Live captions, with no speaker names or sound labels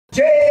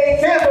Jay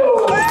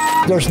Campbell.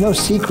 There's no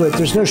secret.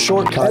 There's no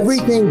shortcut.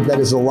 Everything that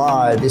is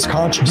alive is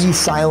conscious. Be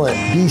silent,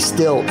 be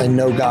still, and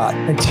know God.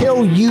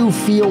 Until you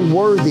feel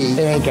worthy, it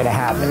ain't gonna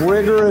happen.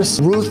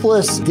 Rigorous,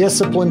 ruthless,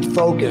 disciplined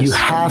focus. You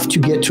have to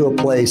get to a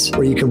place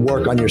where you can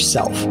work on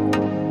yourself.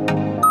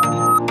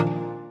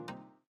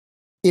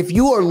 If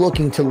you are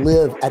looking to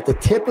live at the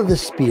tip of the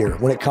spear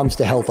when it comes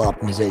to health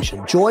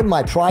optimization, join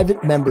my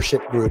private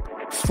membership group,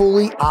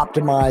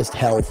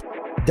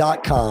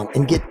 fullyoptimizedhealth.com,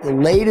 and get the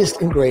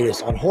latest and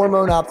greatest on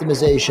hormone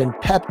optimization,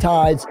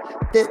 peptides,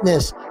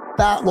 fitness,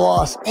 fat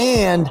loss,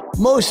 and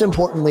most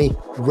importantly,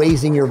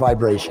 raising your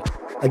vibration.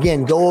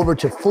 Again, go over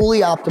to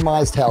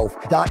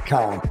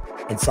fullyoptimizedhealth.com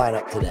and sign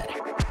up today.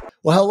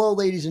 Well, hello,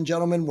 ladies and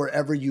gentlemen,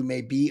 wherever you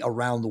may be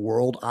around the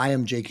world. I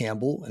am Jay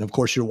Campbell, and of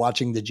course, you're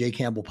watching the Jay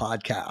Campbell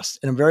podcast.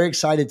 And I'm very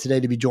excited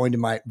today to be joined in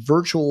my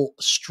virtual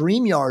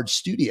StreamYard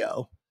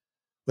studio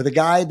with a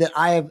guy that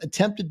I have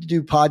attempted to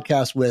do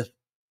podcasts with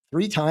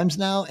 3 times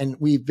now, and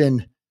we've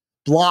been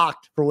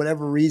blocked for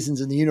whatever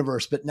reasons in the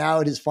universe, but now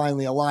it is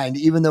finally aligned,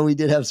 even though we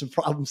did have some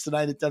problems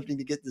tonight attempting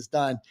to get this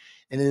done.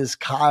 And it is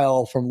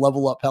Kyal from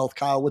LVLUP Health.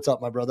 Kyal, what's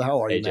up, my brother?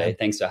 How are you, man? Jay,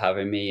 thanks for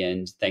having me,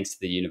 and thanks to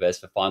the universe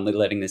for finally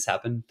letting this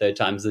happen. 3rd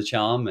time's the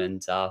charm,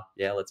 and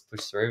yeah, let's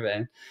push through,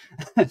 man.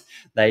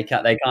 They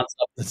can't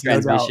stop the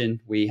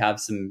transmission. We have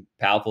some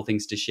powerful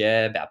things to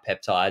share about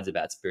peptides,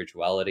 about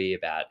spirituality,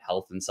 about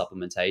health and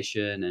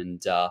supplementation,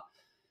 and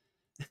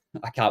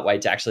I can't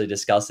wait to actually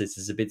discuss this.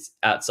 It's a bit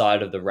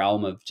outside of the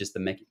realm of just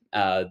the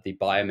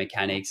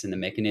biomechanics and the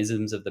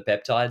mechanisms of the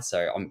peptides.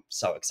 So I'm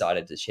so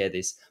excited to share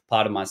this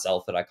part of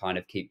myself that I kind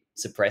of keep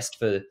suppressed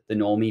for the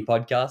normie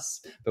podcasts.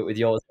 But with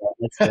yours,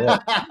 let's do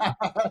it.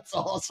 That's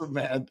awesome,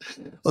 man.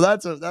 Well,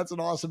 that's an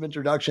awesome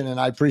introduction, and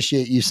I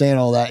appreciate you saying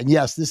all that. And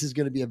yes, this is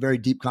going to be a very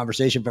deep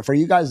conversation. But for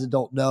you guys that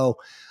don't know,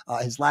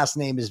 his last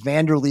name is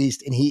Van Der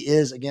Leest, and he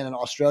is, again, an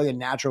Australian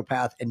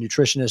naturopath and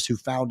nutritionist who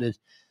founded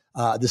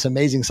this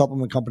amazing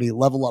supplement company,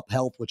 LVLUP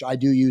Health, which I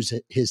do use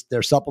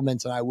their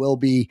supplements, and I will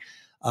be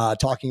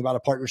talking about a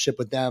partnership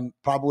with them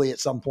probably at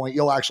some point.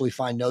 You'll actually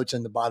find notes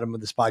in the bottom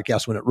of this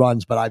podcast when it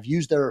runs, but I've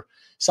used their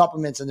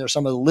supplements, and they're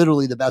some of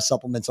literally the best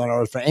supplements on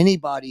earth for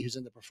anybody who's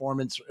in the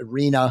performance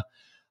arena,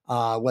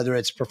 whether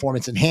it's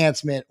performance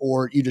enhancement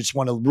or you just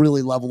want to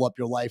really level up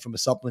your life from a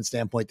supplement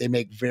standpoint. They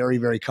make very,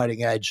 very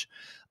cutting edge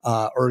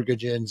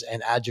ergogens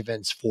and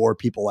adjuvants for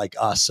people like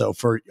us. So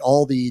for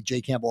all the Jay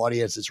Campbell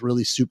audience, it's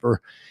really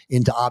super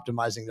into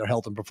optimizing their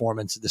health and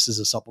performance. This is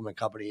a supplement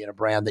company and a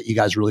brand that you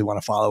guys really want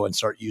to follow and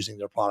start using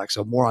their products.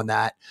 So more on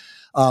that.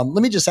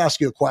 Let me just ask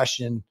you a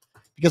question,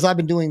 because I've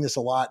been doing this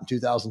a lot in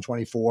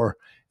 2024.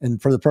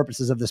 And for the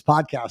purposes of this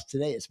podcast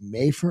today, it's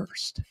May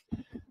 1st.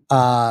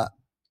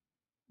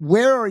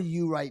 Where are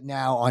you right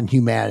now on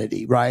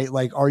humanity, right?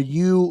 Like, are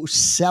you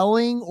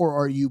selling or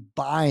are you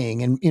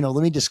buying? And,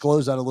 let me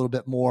disclose that a little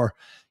bit more,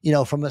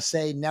 from a,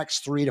 say,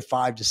 next 3 to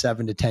 5 to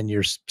 7 to 10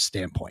 years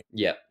standpoint.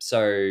 Yeah.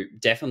 So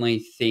definitely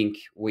think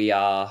we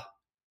are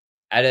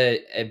at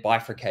a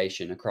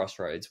bifurcation, a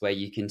crossroads, where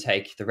you can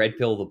take the red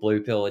pill, the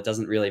blue pill. It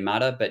doesn't really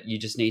matter, but you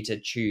just need to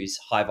choose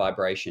high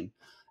vibration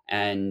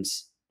and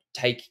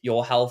take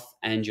your health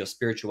and your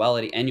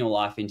spirituality and your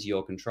life into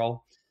your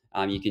control.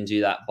 You can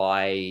do that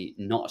by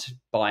not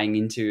buying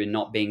into and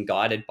not being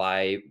guided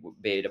by,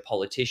 be it a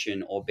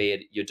politician or be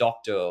it your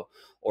doctor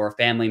or a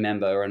family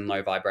member in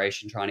low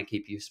vibration trying to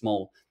keep you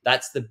small.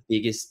 That's the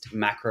biggest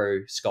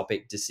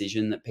macroscopic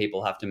decision that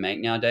people have to make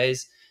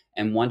nowadays.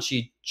 And once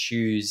you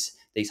choose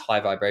these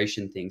high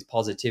vibration things,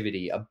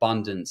 positivity,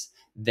 abundance,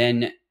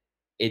 then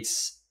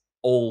it's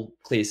all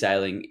clear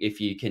sailing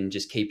if you can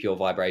just keep your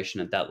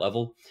vibration at that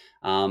level.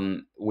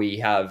 We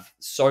have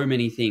so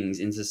many things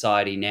in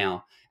society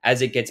now.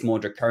 As it gets more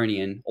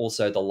draconian,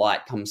 also the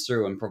light comes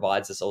through and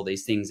provides us all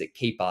these things that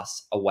keep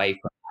us away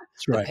from that.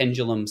 That's right. The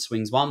pendulum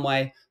swings one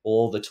way,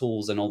 all the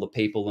tools and all the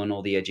people and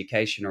all the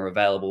education are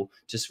available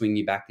to swing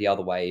you back the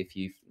other way if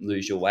you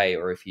lose your way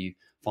or if you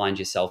find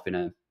yourself in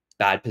a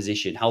bad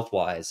position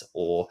health-wise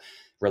or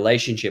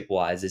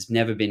relationship-wise. There's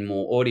never been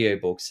more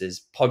audiobooks.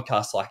 There's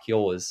podcasts like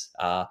yours,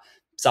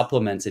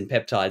 supplements and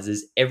peptides.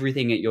 There's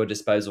everything at your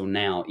disposal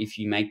now if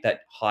you make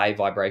that high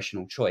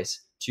vibrational choice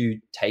to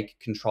take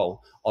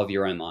control of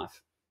your own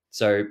life.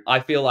 So I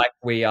feel like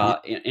we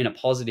are in a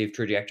positive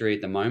trajectory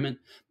at the moment,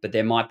 but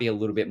there might be a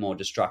little bit more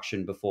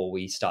destruction before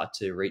we start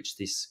to reach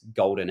this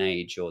golden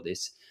age or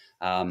this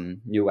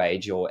new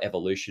age or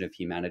evolution of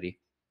humanity.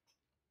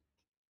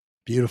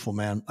 Beautiful,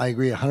 man. I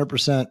agree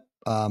 100%.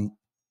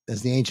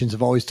 As the ancients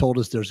have always told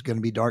us, there's going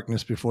to be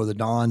darkness before the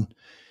dawn.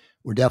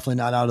 We're definitely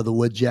not out of the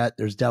woods yet.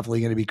 There's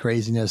definitely going to be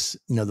craziness.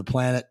 The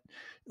planet,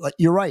 like,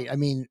 you're right. I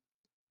mean,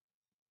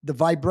 the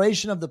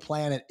vibration of the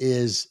planet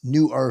is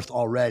new Earth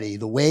already.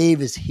 The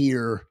wave is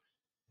here,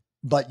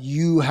 but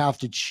you have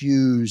to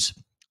choose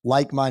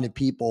like-minded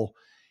people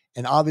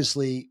and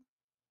obviously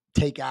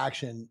take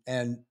action.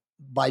 And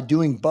by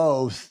doing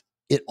both,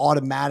 it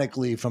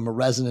automatically, from a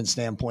resonance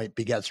standpoint,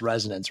 begets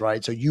resonance,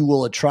 right? So you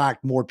will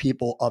attract more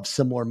people of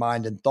similar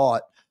mind and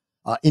thought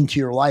into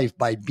your life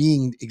by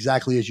being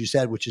exactly as you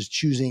said, which is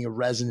choosing a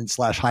resonant /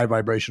 high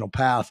vibrational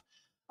path.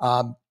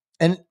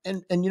 And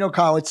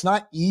Kyle, it's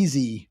not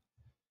easy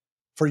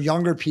for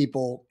younger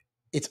people.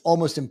 It's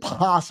almost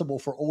impossible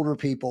for older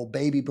people,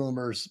 baby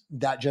boomers,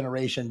 that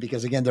generation,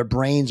 because again, their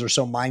brains are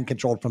so mind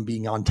controlled from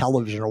being on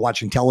television or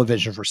watching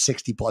television for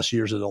 60 plus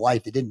years of their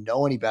life. They didn't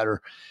know any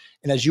better.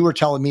 And as you were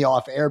telling me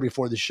off air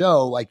before the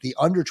show, like the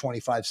under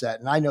 25 set,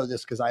 and I know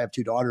this because I have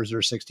two daughters that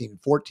are 16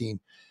 and 14.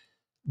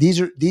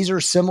 These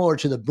are similar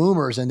to the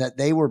boomers in that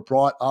they were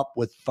brought up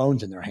with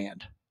phones in their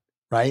hand,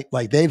 right?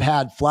 Like they've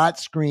had flat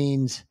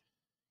screens,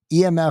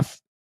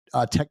 EMF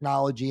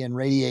technology and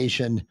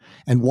radiation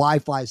and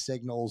Wi-Fi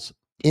signals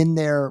in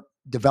their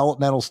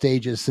developmental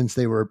stages since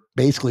they were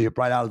basically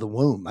right out of the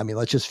womb. I mean,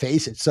 let's just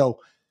face it. So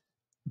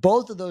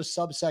both of those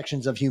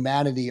subsections of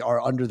humanity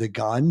are under the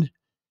gun.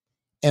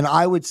 And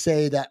I would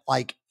say that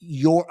like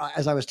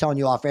as I was telling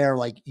you off air,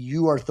 like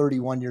you are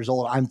 31 years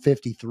old, I'm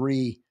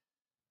 53.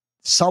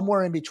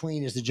 Somewhere in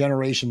between is the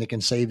generation that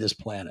can save this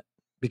planet,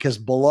 because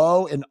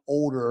below and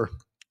older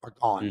are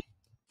gone.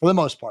 For the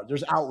most part.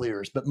 There's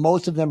outliers, but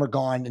most of them are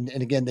gone. And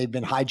again, they've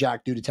been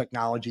hijacked due to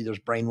technology. There's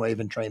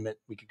brainwave entrainment.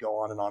 We could go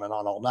on and on and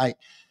on all night.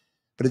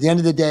 But at the end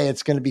of the day,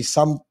 it's going to be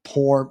some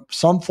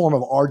form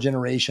of our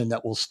generation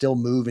that will still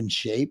move and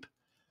shape,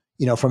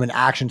 from an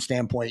action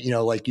standpoint,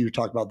 like you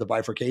talked about the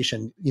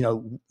bifurcation,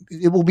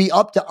 it will be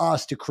up to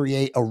us to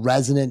create a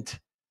resonant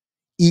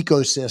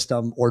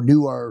ecosystem or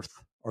new earth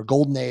or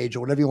golden age or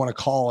whatever you want to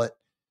call it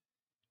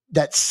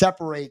that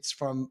separates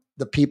from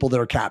the people that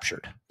are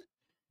captured.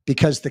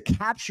 Because the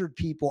captured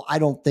people, I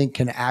don't think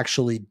can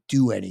actually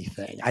do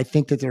anything. I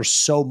think that they're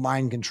so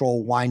mind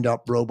control, wind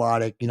up,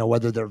 robotic,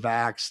 whether they're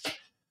vaxxed,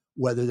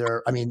 whether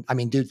they're, I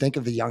mean, dude, think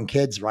of the young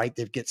kids, right?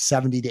 They get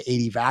 70 to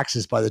 80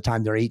 vaxes by the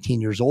time they're 18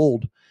 years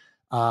old.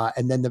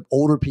 And then the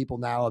older people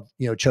now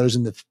have,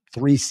 chosen the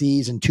 3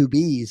 C's and 2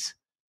 B's.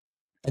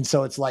 And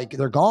so it's like,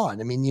 they're gone.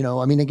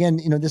 Again,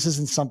 this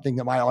isn't something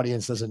that my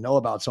audience doesn't know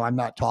about. So I'm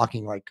not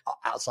talking like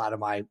outside of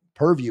my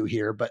purview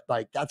here, but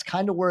like, that's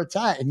kind of where it's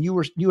at. And you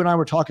and I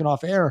were talking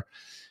off air.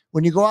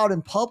 When you go out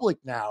in public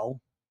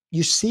now,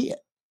 you see it.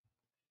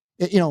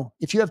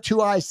 If you have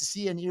 2 eyes to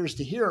see and ears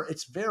to hear,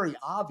 it's very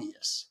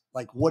obvious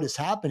like what is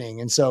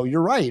happening. And so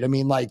you're right. I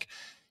mean, like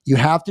you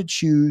have to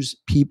choose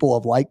people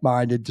of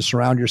like-minded to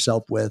surround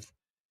yourself with.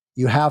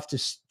 You have to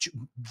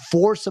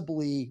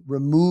forcibly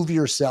remove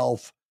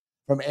yourself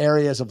from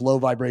areas of low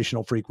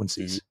vibrational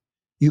frequencies.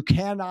 Mm-hmm. You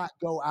cannot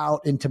go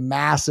out into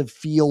massive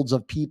fields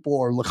of people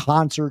or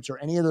concerts or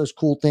any of those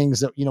cool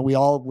things that, we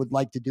all would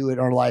like to do in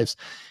our lives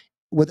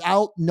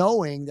without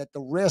knowing that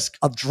the risk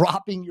of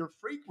dropping your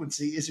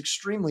frequency is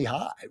extremely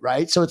high,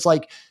 right? So it's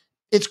like,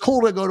 it's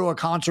cool to go to a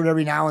concert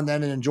every now and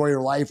then and enjoy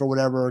your life or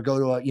whatever, or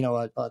go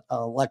to a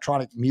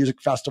electronic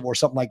music festival or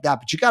something like that.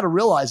 But you got to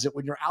realize that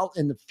when you're out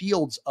in the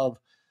fields of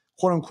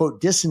quote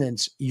unquote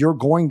dissonance, you're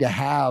going to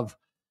have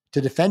to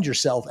defend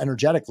yourself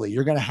energetically.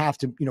 You're going to have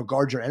to,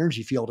 guard your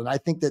energy field. And I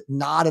think that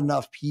not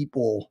enough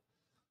people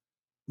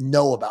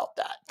know about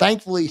that.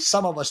 Thankfully,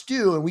 some of us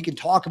do, and we can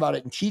talk about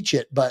it and teach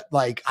it. But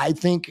like, I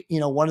think,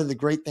 one of the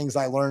great things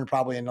I learned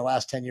probably in the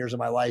last 10 years of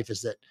my life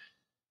is that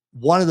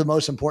one of the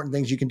most important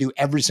things you can do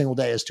every single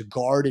day is to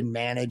guard and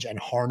manage and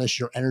harness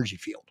your energy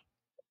field.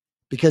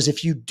 Because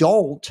if you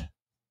don't,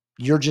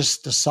 you're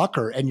just a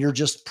sucker and you're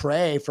just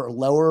prey for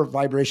lower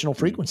vibrational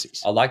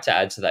frequencies. I'd like to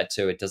add to that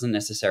too. It doesn't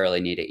necessarily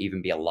need to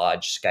even be a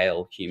large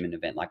scale human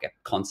event, like a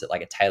concert,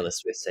 like a Taylor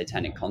Swift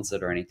satanic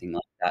concert or anything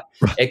like that.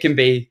 Right. It can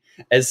be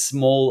as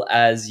small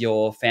as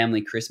your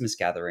family Christmas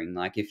gathering.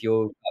 Like if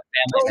you're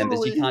family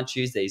members, you can't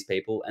choose these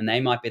people, and they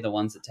might be the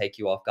ones that take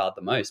you off guard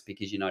the most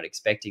because you're not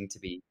expecting to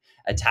be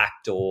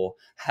attacked or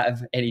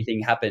have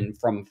anything happen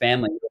from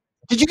family.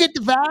 Did you get the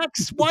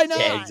vax? Why not?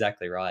 Yeah,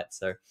 exactly right.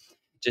 So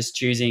just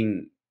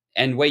choosing,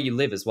 and where you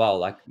live as well.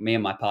 Like me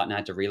and my partner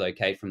had to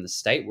relocate from the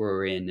state we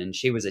were in, and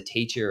she was a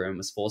teacher and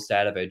was forced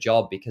out of her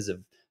job because of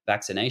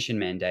vaccination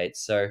mandates.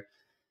 So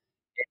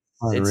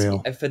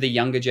it's for the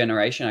younger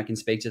generation, I can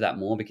speak to that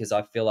more because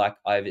I feel like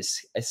I've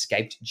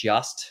escaped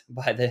just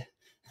by the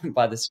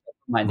scope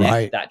of my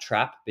neck, that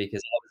trap,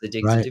 because I was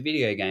addicted to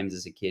video games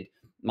as a kid.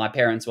 My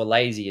parents were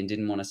lazy and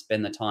didn't want to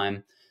spend the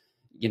time,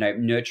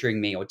 nurturing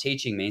me or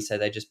teaching me. So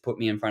they just put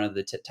me in front of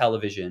the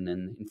television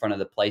and in front of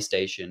the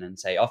PlayStation and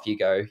say, off you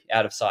go,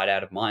 out of sight,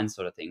 out of mind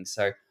sort of thing.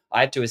 So I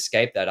had to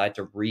escape that. I had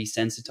to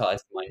resensitize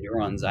my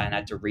neurons. I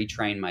had to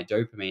retrain my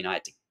dopamine. I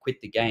had to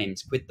quit the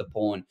games, quit the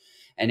porn.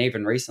 And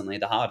even recently,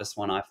 the hardest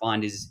one I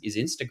find is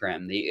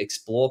Instagram, the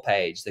explore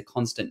page, the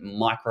constant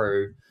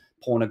micro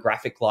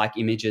pornographic like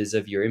images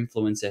of your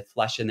influencer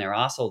flashing their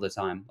ass all the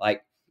time.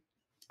 Like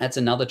that's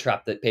another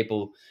trap that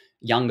people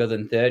younger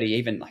than 30,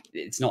 even like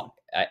it's not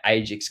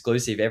age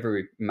exclusive.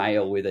 Every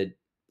male with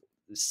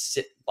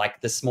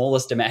like the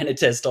smallest amount of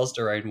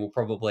testosterone will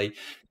probably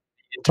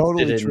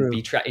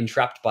be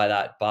entrapped by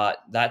that. But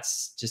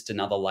that's just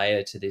another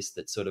layer to this,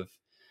 that sort of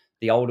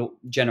the older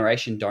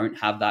generation don't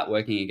have that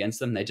working against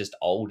them. They're just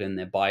old, and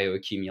their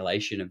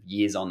bioaccumulation of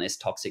years on this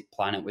toxic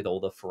planet with all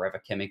the forever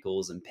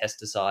chemicals and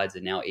pesticides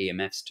and now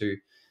EMFs too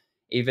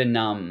even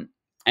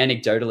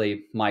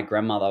anecdotally, my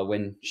grandmother,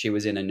 when she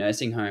was in a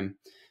nursing home,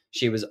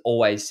 she was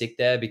always sick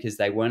there because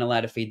they weren't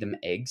allowed to feed them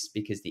eggs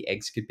because the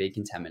eggs could be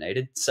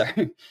contaminated. So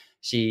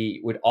she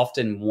would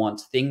often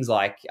want things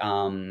like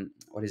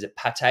what is it,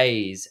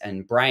 pâtés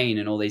and brain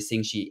and all these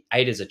things she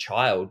ate as a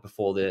child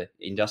before the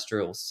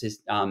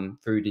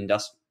food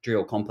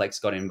industrial complex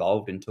got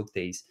involved and took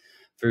these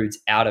foods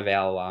out of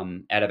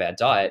our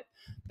diet.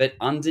 But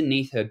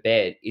underneath her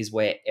bed is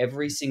where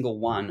every single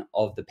one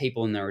of the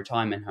people in the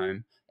retirement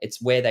home,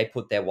 it's where they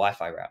put their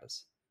Wi-Fi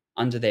routers,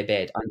 under their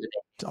bed, under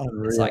their.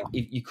 It's It's like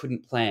unreal. you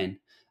couldn't plan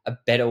a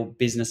better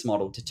business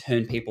model to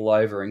turn people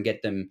over and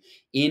get them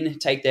in,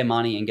 take their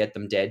money and get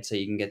them dead so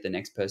you can get the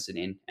next person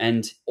in.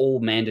 And all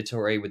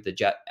mandatory with the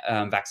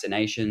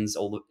vaccinations,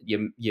 all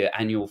your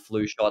annual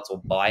flu shots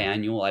or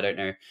biannual. I don't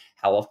know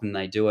how often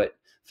they do it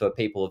for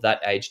people of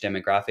that age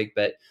demographic,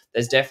 but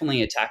there's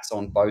definitely a tax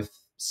on both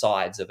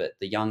sides of it,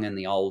 the young and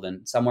the old.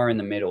 And somewhere in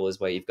the middle is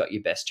where you've got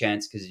your best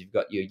chance because you've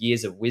got your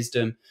years of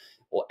wisdom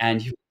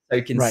and you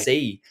can Right.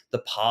 see the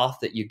path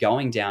that you're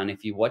going down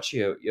if you watch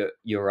your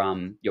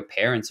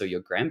parents or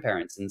your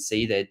grandparents and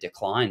see their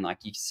decline. Like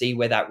you see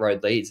where that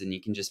road leads, and you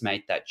can just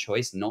make that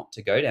choice not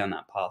to go down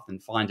that path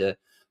and find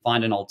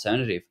an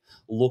alternative.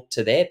 Look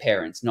to their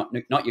parents, not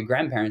your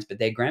grandparents, but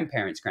their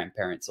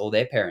grandparents or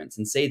their parents,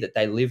 and see that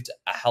they lived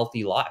a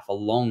healthy life, a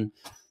long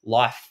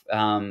life,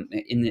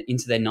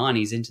 into their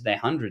 90s, into their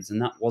hundreds,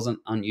 and that wasn't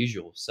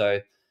unusual.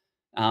 So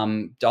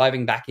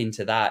diving back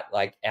into that,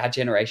 like our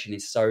generation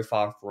is so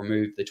far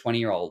removed. The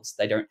 20-year-olds,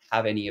 they don't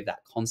have any of that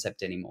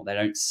concept anymore. They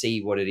don't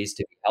see what it is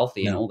to be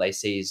healthy, and No. all they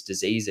see is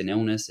disease and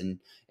illness. And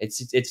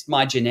it's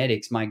my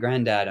genetics. My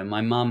granddad and my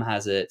mum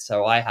has it,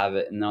 so I have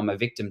it, and I'm a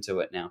victim to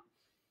it now.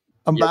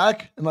 I'm Yep.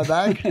 back. Am I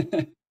back?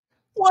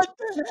 What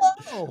the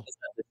hell?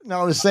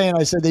 No, I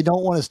said they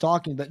don't want us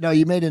talking, but no,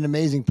 you made an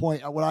amazing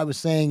point. What I was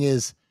saying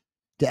is,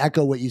 to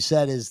echo what you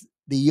said, is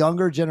the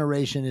younger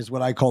generation is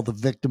what I call the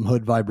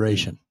victimhood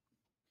vibration.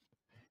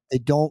 They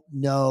don't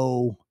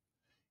know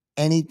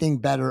anything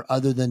better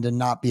other than to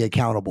not be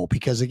accountable.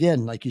 Because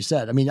again, like you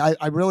said, I mean,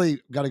 I really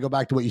got to go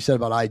back to what you said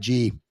about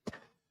IG.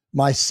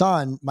 My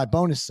son, my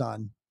bonus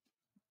son,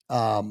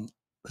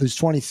 who's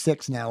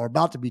 26 now, or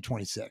about to be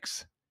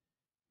 26,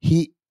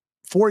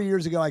 4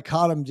 years ago, I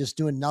caught him just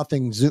doing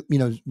nothing,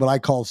 what I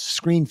call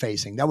screen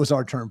facing. That was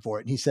our term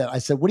for it. And I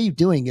said, what are you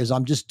doing? Is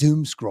I'm just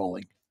doom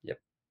scrolling. Yep.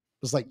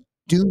 It was like,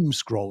 doom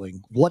scrolling.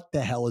 What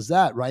the hell is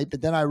that? Right.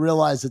 But then I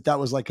realized that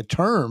was like a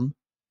term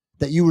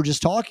that you were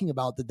just talking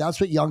about,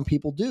 that's what young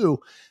people do.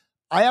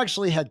 I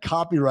actually had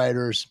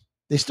copywriters.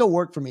 They still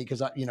work for me because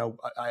that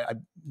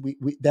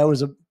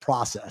was a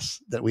process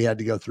that we had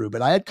to go through,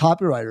 but I had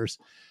copywriters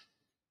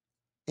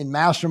in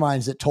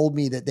masterminds that told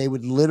me that they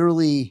would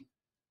literally,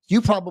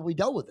 you probably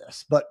dealt with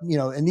this, but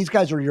and these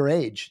guys are your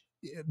age,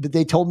 but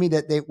they told me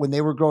that when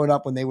they were growing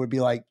up, when they would be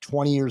like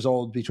 20 years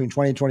old, between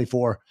 20 and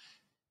 24,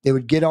 they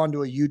would get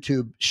onto a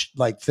YouTube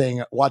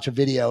thing, watch a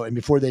video, and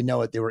before they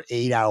know it, they were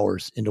 8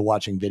 hours into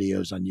watching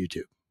videos on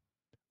YouTube.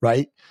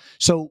 Right.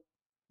 So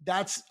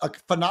that's a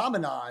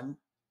phenomenon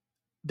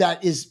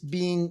that is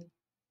being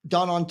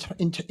done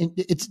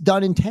it's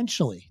done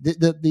intentionally.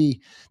 The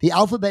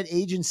alphabet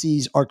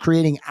agencies are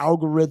creating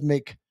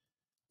algorithmic,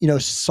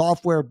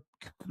 software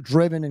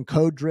driven and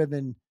code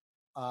driven,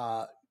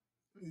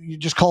 you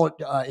just call it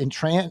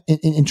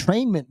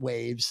entrainment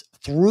waves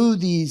through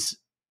these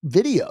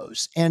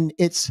videos. And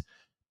it's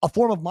a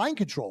form of mind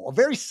control, a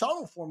very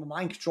subtle form of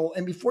mind control.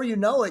 And before you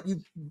know it,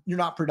 you're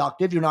not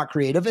productive, you're not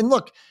creative. And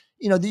look,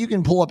 you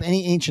can pull up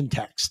any ancient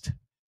text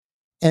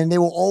and they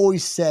will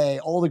always say,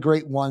 all the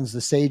great ones,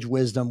 the sage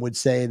wisdom would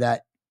say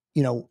that,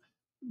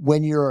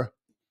 when you're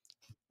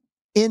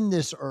in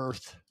this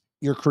earth,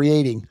 you're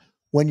creating.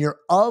 When you're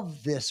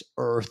of this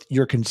earth,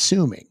 you're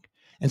consuming.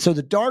 And so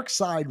the dark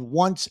side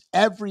wants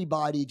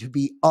everybody to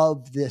be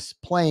of this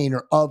plane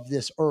or of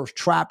this earth,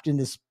 trapped in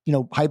this,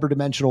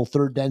 hyperdimensional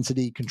third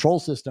density control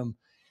system.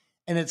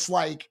 And it's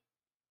like,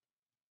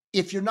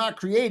 if you're not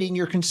creating,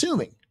 you're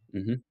consuming.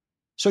 Mm-hmm.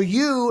 So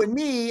you and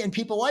me and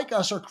people like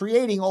us are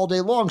creating all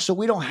day long. So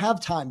we don't have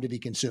time to be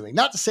consuming.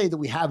 Not to say that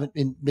we haven't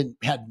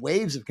had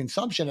waves of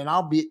consumption. And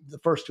I'll be the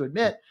first to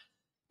admit,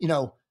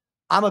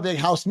 I'm a big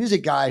house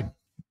music guy.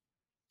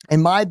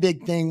 And my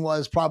big thing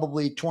was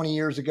probably 20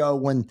 years ago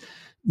when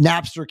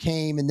Napster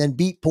came and then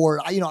Beatport.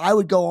 I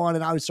would go on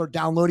and I would start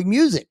downloading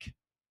music.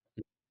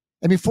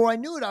 And before I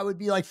knew it, I would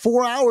be like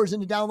 4 hours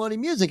into downloading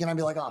music and I'd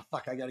be like, oh,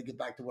 fuck, I got to get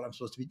back to what I'm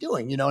supposed to be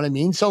doing. You know what I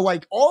mean? So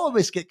like all of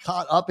us get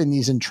caught up in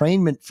these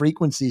entrainment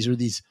frequencies or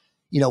these,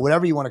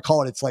 whatever you want to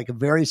call it. It's like a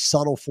very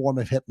subtle form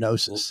of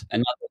hypnosis.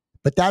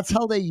 But that's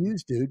how they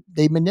use, dude.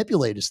 They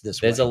manipulate us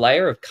this way. There's a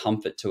layer of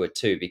comfort to it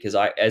too, because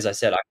as I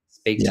said, I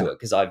speak to it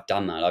because I've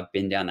done that. I've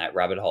been down that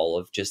rabbit hole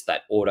of just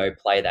that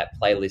autoplay, that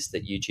playlist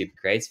that YouTube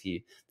creates for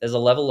you. There's a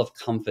level of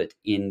comfort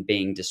in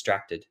being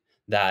distracted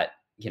that,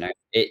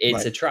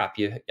 it's a trap.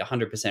 You're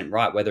 100%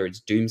 right. Whether it's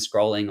doom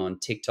scrolling on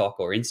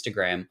TikTok or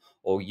Instagram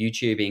or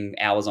YouTubing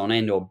hours on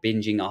end or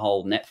binging a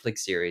whole Netflix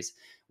series,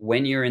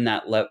 when you're in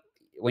that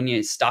when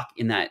you're stuck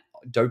in that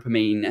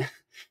dopamine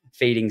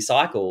feeding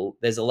cycle,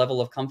 there's a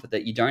level of comfort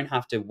that you don't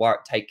have to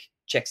take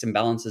checks and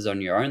balances on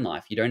your own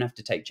life. You don't have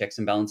to take checks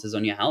and balances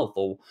on your health,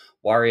 or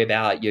worry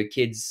about your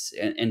kids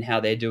and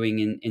how they're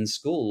doing in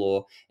school,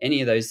 or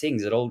any of those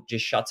things. It all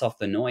just shuts off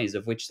the noise,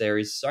 of which there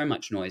is so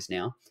much noise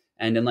now.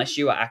 And unless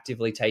you are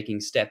actively taking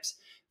steps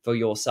for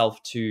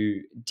yourself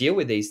to deal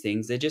with these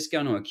things, they're just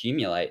going to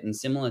accumulate. And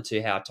similar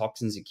to how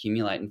toxins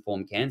accumulate and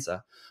form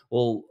cancer,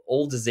 well,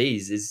 all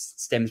disease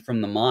stems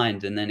from the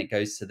mind, and then it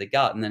goes to the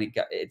gut, and then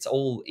it's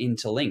all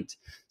interlinked.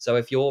 So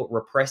if you're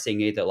repressing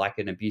either like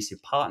an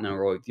abusive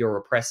partner, or if you're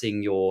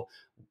repressing your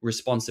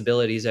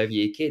responsibilities over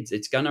your kids,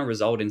 it's going to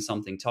result in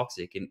something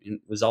toxic and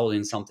result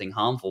in something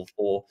harmful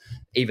for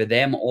either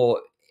them, or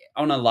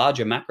on a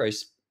larger macro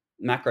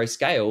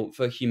scale,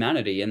 for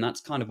humanity. And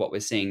that's kind of what we're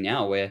seeing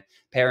now, where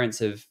parents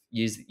have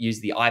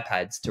used the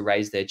iPads to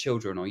raise their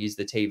children, or use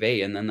the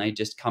TV, and then they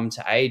just come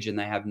to age and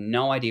they have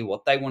no idea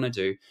what they want to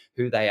do,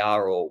 who they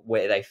are, or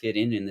where they fit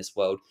in this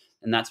world.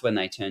 And that's when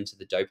they turn to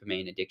the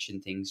dopamine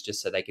addiction things,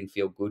 just so they can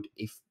feel good,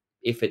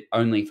 if it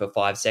only for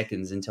 5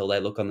 seconds, until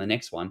they look on the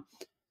next one.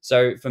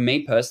 So for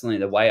me personally,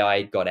 the way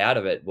I got out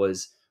of it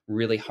was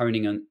really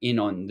honing in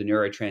on the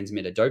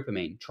neurotransmitter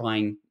dopamine,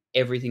 trying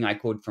everything I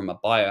could from a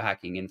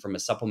biohacking and from a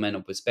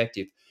supplemental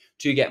perspective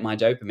to get my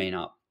dopamine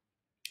up.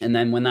 And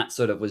then when that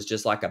sort of was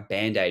just like a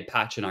Band-Aid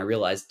patch, and I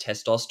realized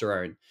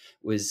testosterone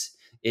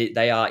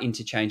they are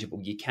interchangeable.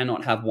 You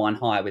cannot have one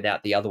high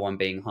without the other one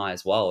being high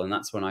as well. And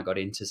that's when I got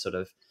into sort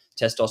of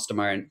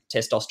testosterone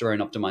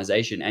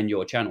optimization, and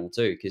your channel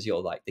too, because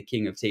you're like the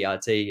king of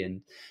TRT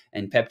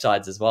and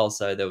peptides as well.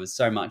 So there was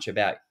so much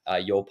about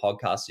your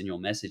podcast and your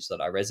message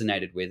that I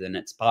resonated with, and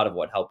it's part of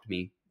what helped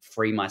me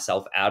free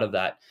myself out of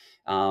that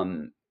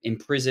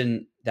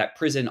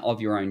prison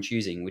of your own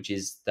choosing, which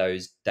is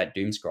that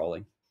doom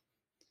scrolling.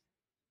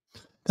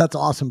 That's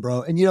awesome,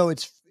 bro. And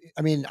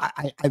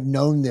I've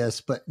known this,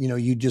 but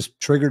you just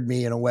triggered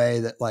me in a way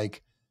that,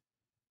 like,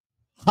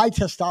 high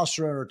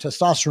testosterone or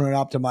testosterone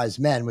optimized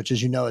men, which,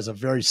 as you know, is a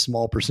very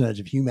small percentage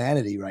of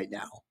humanity right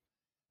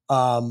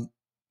now,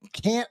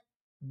 can't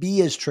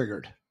be as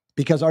triggered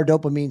because our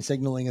dopamine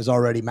signaling is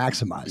already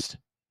maximized.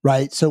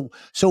 Right. So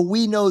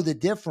we know the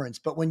difference.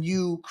 But when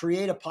you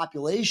create a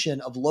population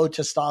of low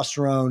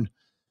testosterone,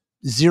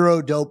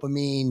 zero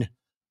dopamine,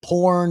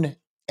 porn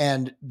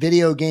and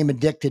video game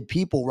addicted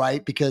people,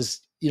 right?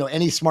 Because,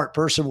 any smart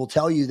person will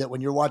tell you that when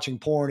you're watching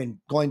porn and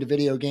going to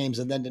video games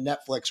and then to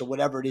Netflix or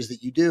whatever it is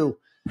that you do,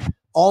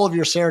 all of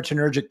your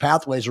serotonergic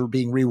pathways are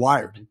being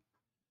rewired.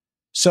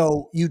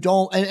 So you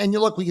don't, and you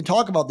look, we can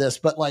talk about this,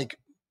 but like,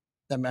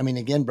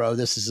 again, bro,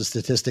 this is a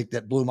statistic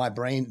that blew my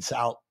brains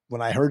out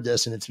when I heard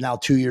this, and it's now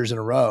 2 years in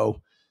a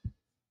row.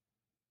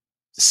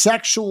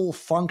 Sexual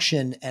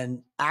function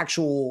and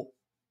actual,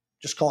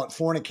 just call it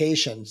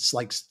fornications,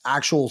 like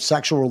actual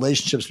sexual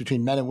relationships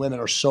between men and women,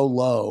 are so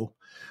low.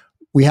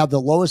 We have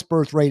the lowest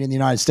birth rate in the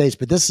United States,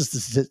 but this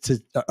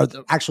is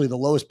actually the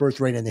lowest birth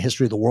rate in the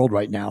history of the world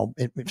right now,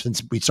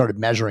 since we started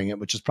measuring it,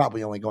 which is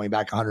probably only going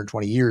back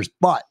 120 years.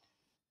 But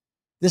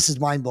this is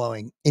mind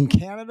blowing. In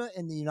Canada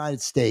and the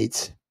United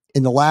States,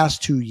 in the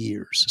last 2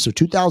 years, so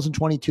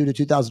 2022 to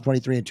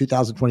 2023 and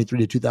 2023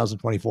 to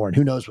 2024, and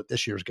who knows what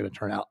this year is going to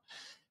turn out,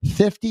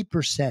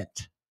 50%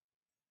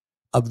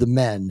 of the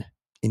men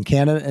in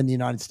Canada and the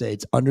United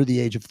States under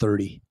the age of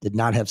 30 did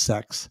not have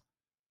sex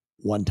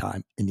one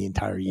time in the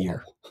entire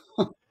year.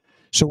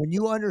 So when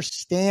you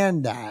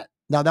understand that,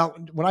 now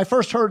when I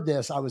first heard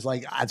this, I was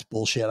like, that's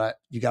bullshit.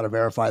 You got to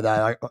verify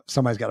that.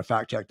 Somebody's got to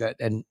fact check that.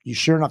 And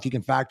sure enough, you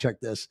can fact check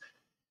this.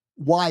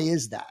 Why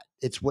is that?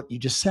 It's what you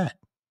just said.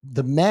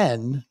 The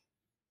men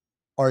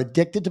are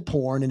addicted to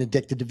porn and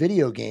addicted to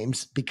video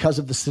games because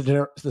of the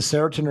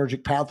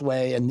serotonergic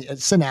pathway and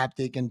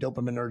synaptic and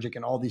dopaminergic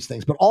and all these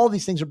things. But all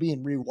these things are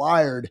being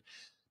rewired.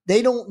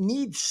 They don't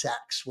need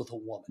sex with a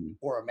woman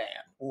or a man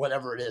or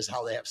whatever it is,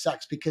 how they have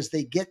sex, because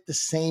they get the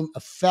same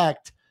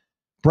effect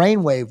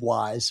brainwave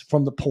wise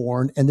from the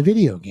porn and the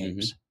video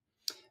games.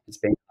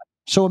 Mm-hmm.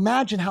 So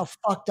imagine how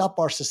fucked up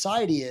our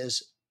society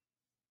is.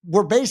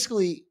 We're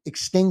basically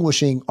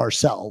extinguishing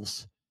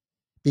ourselves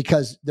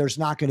because there's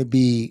not going to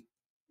be,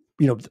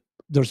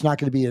 there's not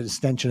going to be an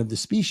extension of the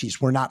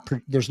species. We're not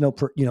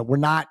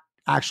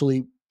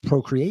actually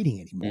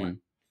procreating anymore. Mm.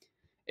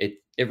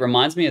 It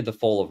reminds me of the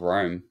fall of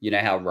Rome. You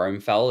know how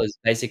Rome fell is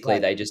basically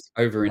they just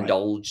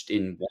overindulged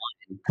in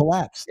wine.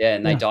 Collapsed. Yeah,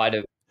 and they died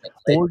of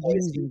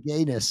orgies and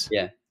gayness.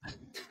 Yeah.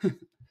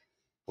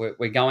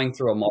 We're going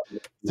through a model.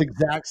 It's the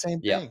exact same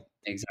thing. Yeah,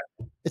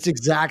 exactly. It's the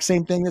exact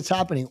same thing that's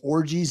happening.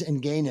 Orgies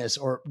and gayness,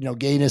 or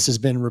gayness has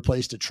been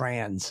replaced to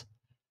trans.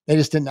 They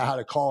just didn't know how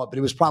to call it, but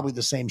it was probably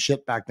the same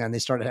shit back then. They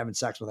started having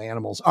sex with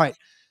animals. All right,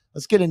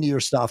 let's get into your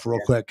stuff real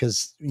quick,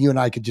 because you and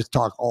I could just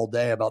talk all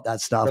day about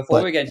that stuff.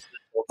 Before we get into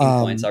the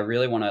talking points, I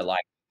really want to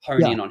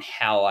hone in on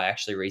how I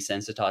actually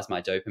resensitize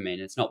my dopamine.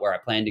 It's not where I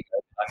plan to go,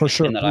 for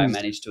sure, and that I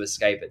managed to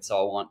escape it. So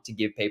I want to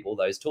give people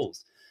those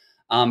tools.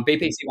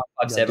 BPC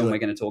 157 we're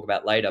going to talk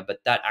about later, but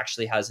that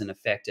actually has an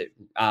effect at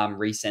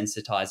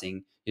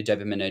resensitizing your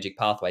dopaminergic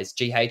pathways.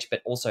 GH,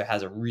 but also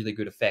has a really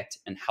good effect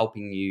in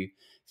helping you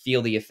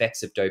feel the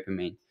effects of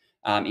dopamine.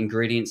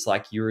 Ingredients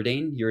like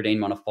uridine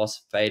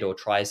monophosphate, or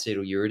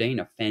triacetyluridine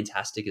are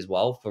fantastic as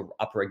well for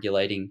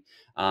upregulating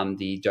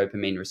the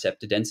dopamine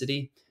receptor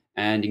density.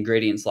 And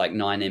ingredients like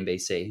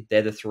 9-MBC,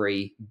 they're the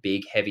three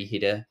big heavy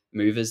hitter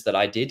movers that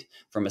I did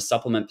from a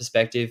supplement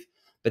perspective.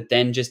 But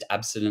then just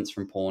abstinence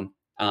from porn,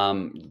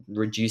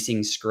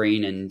 reducing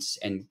screen and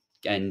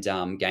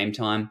game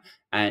time,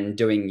 and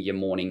doing your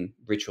morning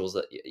rituals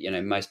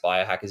that most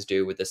biohackers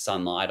do with the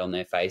sunlight on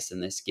their face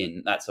and their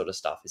skin. That sort of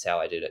stuff is how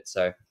I did it.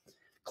 So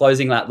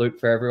closing that loop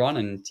for everyone,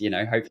 and hopefully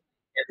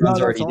No, everyone's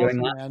that's already doing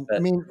awesome,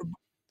 that. man. But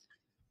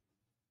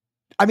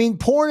I mean,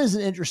 porn is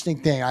an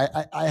interesting thing.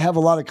 I have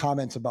a lot of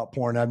comments about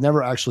porn. I've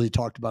never actually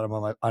talked about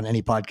them on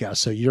any podcast.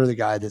 So you're the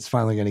guy that's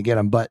finally going to get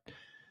them. But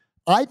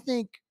I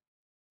think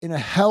in a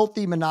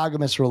healthy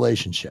monogamous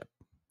relationship,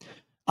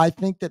 I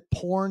think that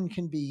porn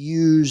can be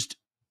used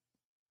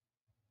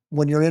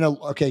when you're in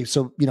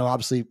so,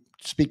 obviously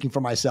speaking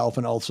for myself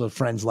and also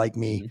friends like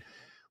me,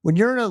 when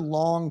you're in a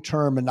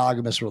long-term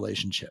monogamous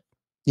relationship,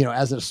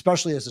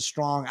 especially as a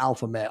strong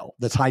alpha male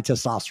that's high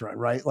testosterone,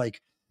 right?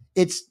 Like,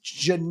 it's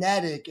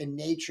genetic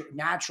and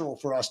natural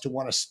for us to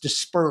want to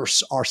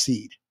disperse our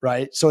seed,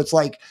 right? So it's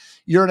like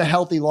you're in a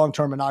healthy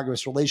long-term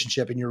monogamous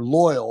relationship and you're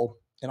loyal,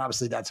 and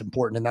obviously that's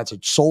important and that's a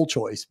soul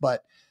choice.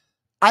 But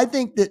I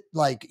think that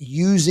like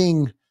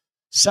using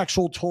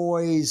sexual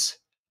toys,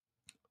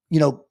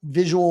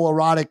 visual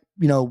erotic,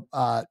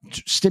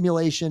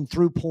 stimulation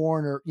through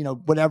porn or,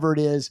 whatever it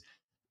is,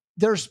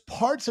 there's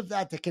parts of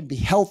that that can be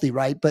healthy,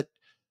 right? But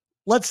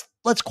let's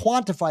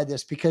quantify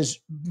this, because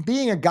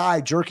being a guy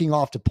jerking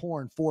off to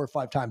porn 4 or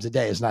 5 times a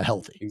day is not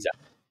healthy.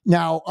 Exactly.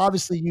 Now,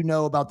 obviously,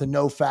 about the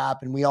NoFap,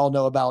 and we all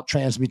know about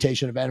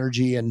transmutation of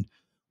energy, and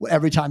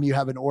every time you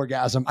have an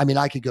orgasm, I mean,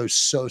 I could go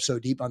so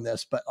deep on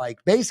this, but like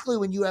basically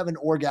when you have an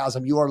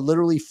orgasm, you are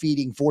literally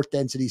feeding fourth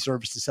density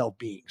surface to self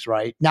beings,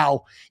 right?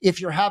 Now,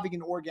 if you're having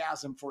an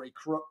orgasm for a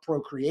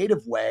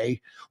procreative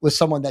way with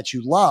someone that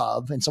you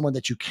love and someone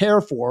that you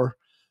care for,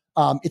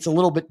 it's a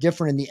little bit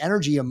different in the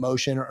energy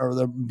emotion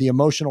or the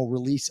emotional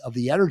release of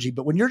the energy.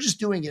 But when you're just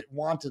doing it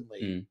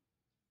wantonly,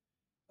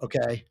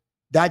 okay,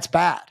 that's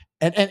bad.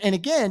 And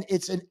again,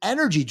 it's an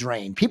energy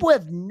drain. People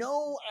have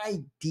no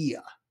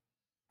idea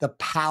the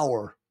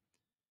power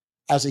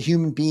as a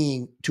human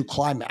being to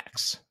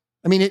climax.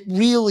 I mean, it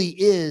really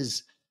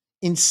is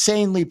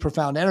insanely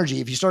profound energy.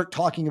 If you start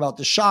talking about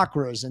the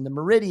chakras and the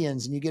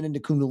meridians and you get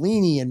into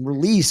Kundalini and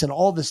release and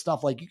all this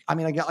stuff, like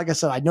I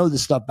said, I know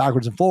this stuff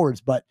backwards and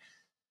forwards, but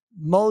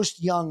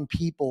most young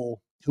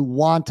people who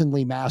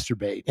wantonly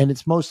masturbate, and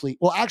it's mostly,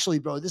 well, actually,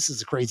 bro, this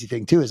is a crazy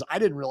thing too, is I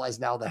didn't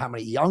realize now that how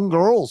many young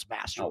girls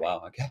masturbate. Oh,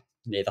 wow. Okay.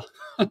 Neither.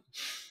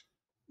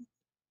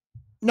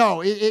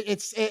 No,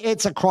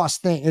 it's a cross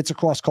thing. It's a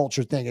cross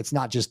culture thing. It's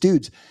not just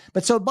dudes.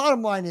 But so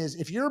bottom line is,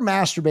 if you're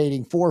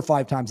masturbating 4 or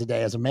 5 times a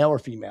day as a male or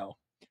female,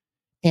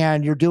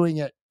 and you're doing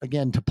it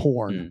again to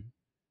porn,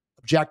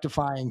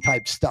 objectifying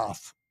type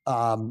stuff,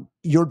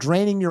 you're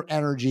draining your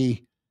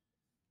energy.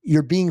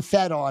 You're being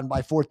fed on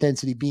by fourth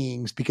density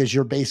beings because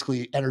you're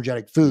basically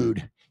energetic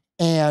food,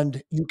 and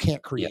you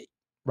can't create,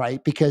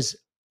 right? Because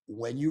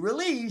when you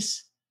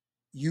release,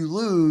 you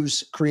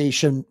lose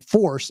creation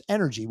force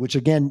energy, which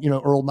again,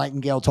 Earl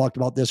Nightingale talked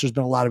about this. There's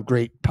been a lot of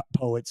great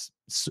poets,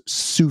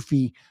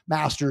 Sufi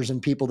masters,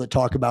 and people that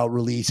talk about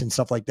release and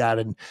stuff like that.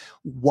 And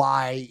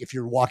why, if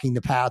you're walking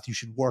the path, you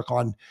should work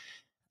on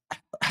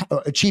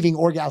achieving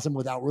orgasm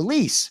without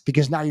release,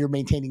 because now you're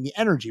maintaining the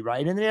energy,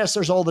 right? And yes,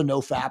 there's all the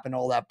NoFap and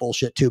all that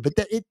bullshit too, but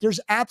there's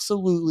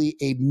absolutely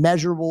a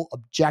measurable,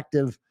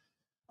 objective,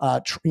 how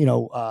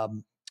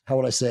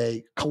would I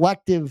say,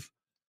 collective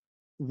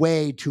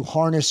way to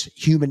harness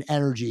human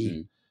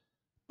energy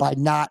by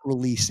not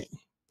releasing.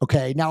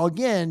 Okay. Now,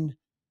 again,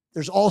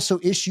 there's also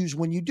issues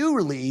when you do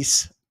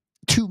release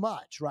too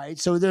much, right?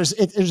 So there's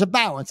a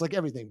balance, like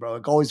everything, bro.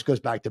 It always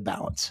goes back to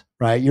balance,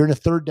 right? You're in a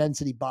third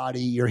density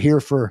body. You're here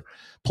for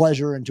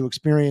pleasure and to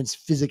experience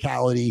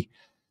physicality.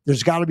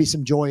 There's got to be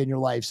some joy in your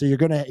life. So you're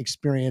going to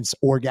experience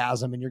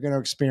orgasm and you're going to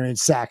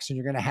experience sex and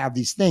you're going to have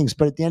these things.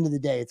 But at the end of the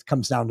day, it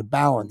comes down to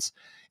balance.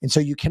 And so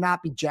you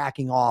cannot be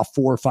jacking off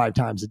 4 or 5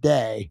 times a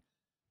day.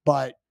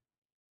 But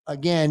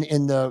again,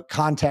 in the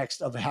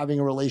context of having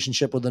a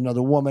relationship with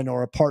another woman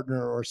or a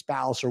partner or a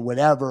spouse or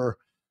whatever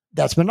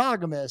that's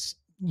monogamous,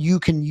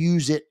 you can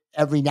use it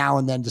every now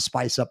and then to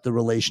spice up the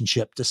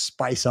relationship, to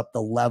spice up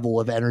the level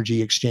of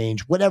energy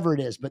exchange, whatever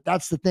it is. But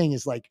that's the thing,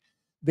 is like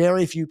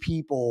very few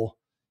people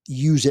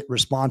use it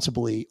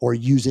responsibly or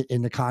use it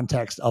in the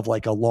context of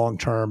like a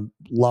long-term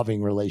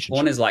loving relationship.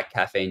 Porn is like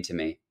caffeine to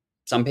me.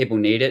 Some people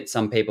need it,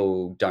 some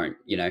people don't,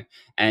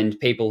 and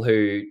people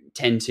who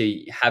tend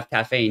to have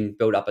caffeine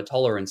build up a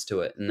tolerance to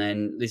it. And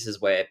then this is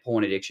where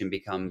porn addiction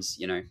becomes,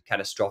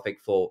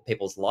 catastrophic for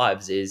people's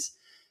lives, is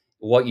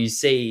what you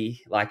see,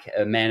 like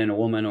a man and a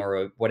woman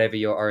or whatever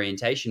your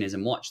orientation is,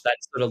 and watch.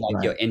 That's sort of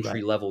like your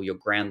entry level, your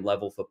ground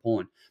level for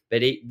porn.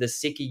 But the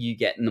sicker you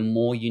get and the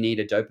more you need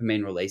a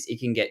dopamine release, it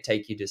can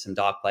take you to some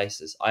dark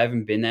places. I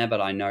haven't been there, but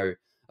I know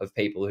of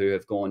people who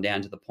have gone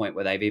down to the point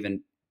where they've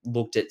even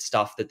looked at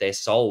stuff that their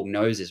soul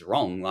knows is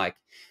wrong, like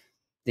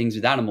things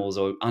with animals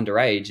or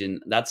underage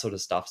and that sort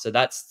of stuff. So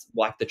that's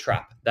like the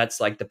trap. That's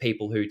like the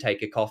people who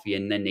take a coffee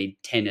and then need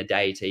 10 a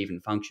day to even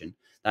function.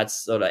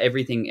 That's sort of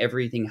everything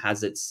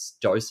has its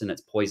dose and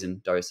its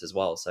poison dose as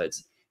well. So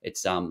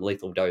it's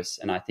lethal dose.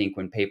 And I think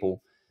when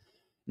people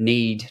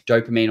need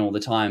dopamine all the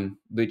time,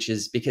 which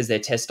is because their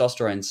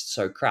testosterone's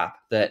so crap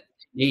that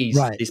needs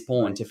Right. this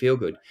porn to feel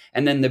good.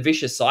 And then the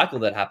vicious cycle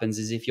that happens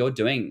is if you're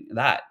doing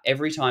that,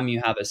 every time you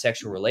have a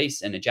sexual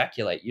release and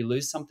ejaculate, you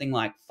lose something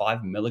like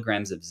 5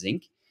 milligrams of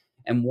zinc.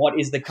 And what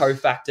is the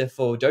cofactor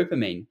for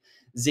dopamine?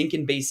 Zinc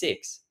and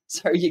B6.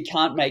 So you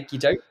can't make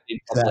your dopamine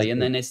properly. And Exactly.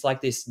 then it's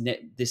like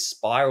this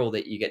spiral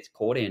that you get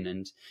caught in.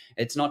 And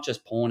it's not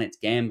just porn, it's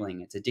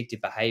gambling, it's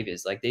addictive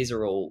behaviors. Like these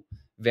are all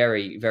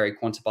very, very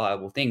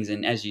quantifiable things.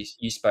 And as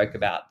you spoke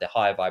about the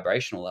higher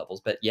vibrational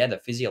levels, but yeah, the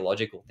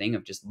physiological thing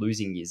of just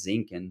losing your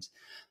zinc and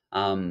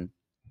um,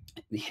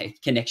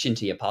 connection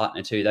to your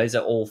partner too. Those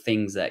are all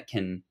things that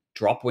can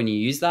drop when you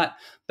use that.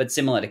 But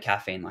similar to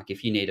caffeine, like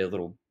if you need a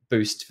little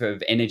boost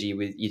of energy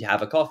with you'd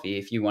have a coffee.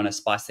 If you want to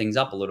spice things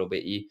up a little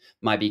bit, you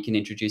maybe can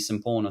introduce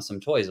some porn or some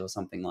toys or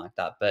something like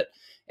that. But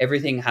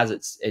everything has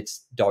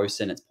its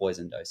dose and its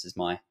poison dose is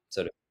my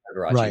sort of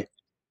overarching. Right.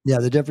 Yeah.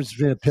 The difference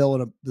between a pill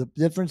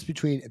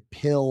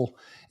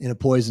and a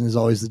poison is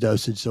always the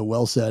dosage. So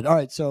well said. All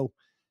right. So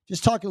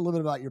just talking a little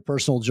bit about your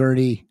personal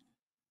journey.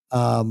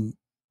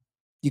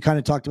 You kind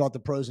of talked about the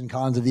pros and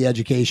cons of the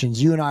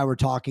educations. You and I were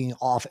talking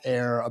off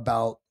air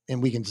about,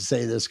 and we can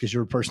say this because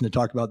you're a person to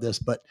talk about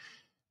this,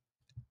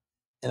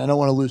 and I don't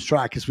want to lose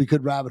track because we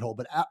could rabbit hole,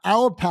 but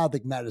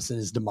allopathic medicine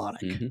is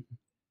demonic. Mm-hmm.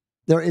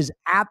 There is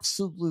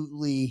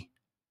absolutely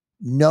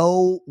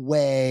no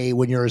way,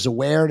 when you're as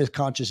aware and as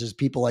conscious as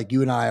people like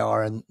you and I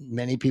are, and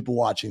many people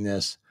watching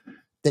this,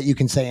 that you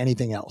can say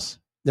anything else.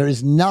 There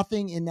is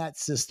nothing in that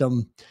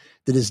system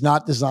that is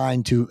not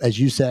designed to, as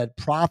you said,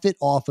 profit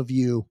off of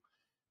you,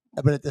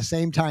 but at the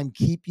same time,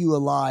 keep you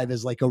alive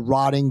as like a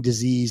rotting,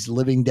 diseased,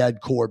 living dead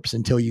corpse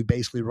until you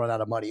basically run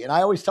out of money. And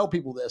I always tell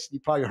people this, you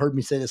probably heard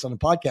me say this on the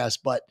podcast,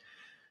 but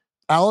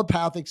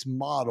allopathic's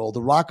model,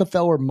 the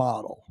Rockefeller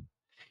model,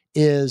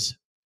 is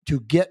to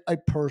get a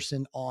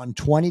person on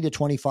 20 to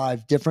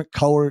 25 different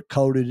color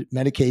coded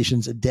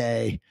medications a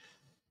day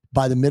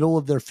by the middle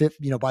of their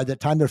 50, by the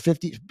time they're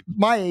 50,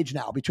 my age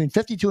now, between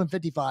 52 and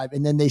 55.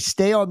 And then they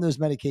stay on those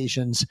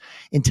medications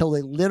until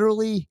they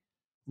literally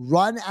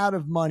run out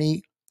of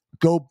money,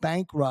 go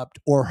bankrupt,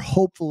 or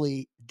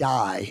hopefully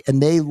die.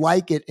 And they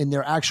like it in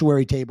their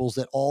actuary tables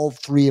that all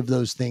three of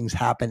those things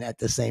happen at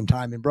the same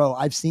time. And bro,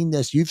 I've seen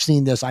this, you've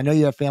seen this. I know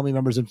you have family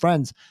members and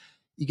friends.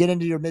 You get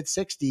into your mid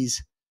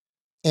 60s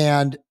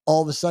and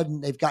all of a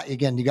sudden you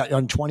got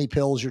on 20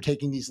 pills. You're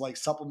taking these like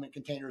supplement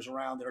containers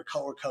around that are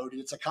color coded.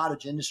 It's a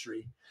cottage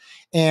industry.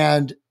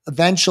 And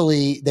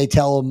eventually they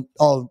tell them,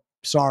 oh,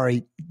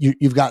 sorry,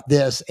 you've got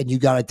this and you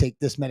got to take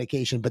this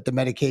medication, but the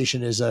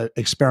medication is a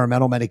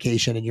experimental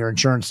medication and your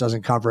insurance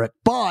doesn't cover it.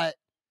 But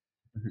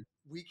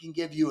we can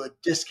give you a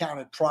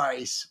discounted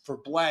price for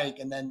blank.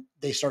 And then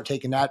they start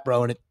taking that,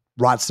 bro, and it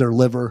rots their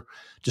liver,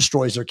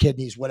 destroys their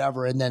kidneys,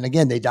 whatever. And then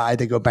again, they die,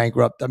 they go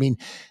bankrupt. I mean,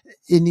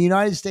 in the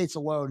United States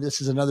alone, this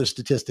is another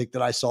statistic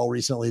that I saw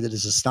recently that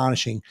is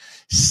astonishing.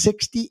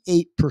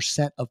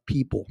 68% of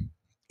people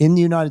in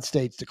the United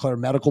States declare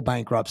medical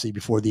bankruptcy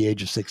before the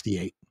age of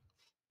 68.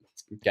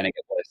 It's going to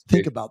get worse.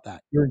 Think about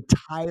that. Your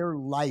entire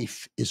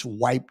life is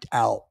wiped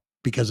out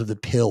because of the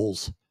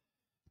pills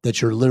that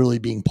you're literally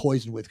being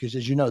poisoned with, because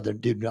as you know, they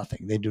do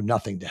nothing. They do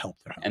nothing to help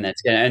their health. And that's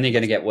only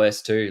going to get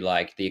worse too.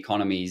 Like the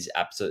economy is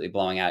absolutely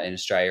blowing out in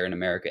Australia and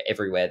America,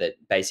 everywhere, that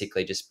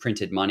basically just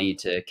printed money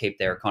to keep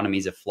their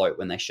economies afloat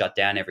when they shut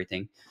down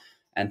everything.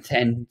 And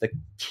then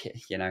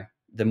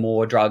the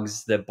more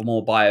drugs, the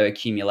more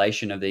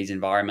bioaccumulation of these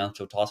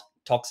environmental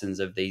toxins,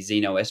 of these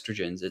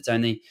xenoestrogens, it's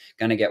only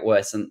going to get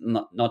worse. And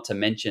not to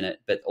mention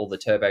it, but all the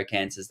turbo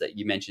cancers that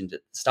you mentioned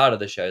at the start of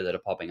the show that are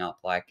popping up,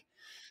 like,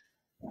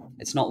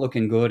 it's not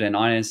looking good. And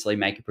I honestly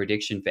make a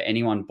prediction for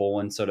anyone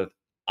born sort of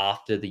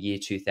after the year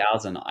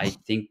 2000, I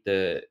think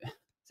the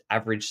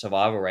average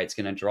survival rate is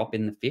going to drop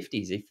in the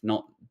 50s, if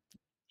not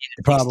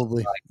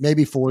probably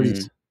maybe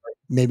 40s, Mm.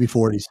 maybe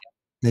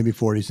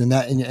 40s. And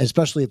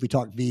especially if we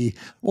talk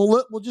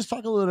we'll just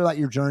talk a little bit about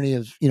your journey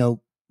of,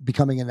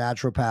 becoming a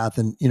naturopath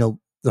and,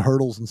 the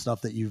hurdles and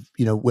stuff that you've,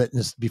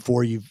 witnessed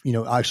before you've,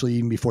 actually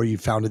even before you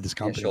founded this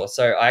company. Yeah, sure.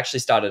 So I actually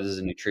started as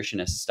a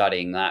nutritionist,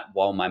 studying that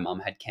while my mum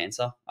had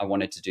cancer. I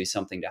wanted to do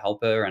something to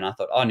help her. And I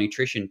thought,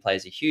 nutrition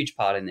plays a huge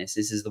part in this.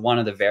 This is one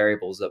of the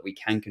variables that we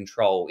can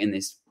control in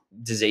this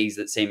disease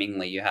that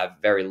seemingly you have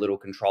very little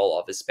control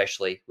of,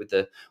 especially with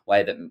the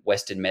way that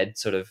Western med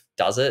sort of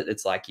does it.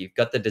 It's like you've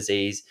got the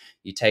disease,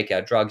 you take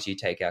our drugs, you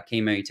take our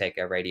chemo, you take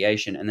our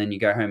radiation, and then you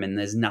go home and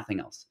there's nothing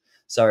else.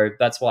 So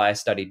that's why I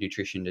studied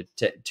nutrition,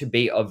 to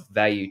be of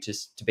value,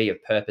 to be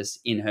of purpose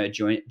in her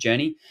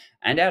journey,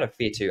 and out of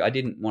fear too. I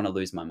didn't want to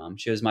lose my mum.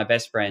 She was my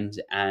best friend,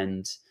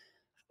 and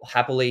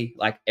happily,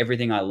 like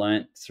everything I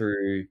learned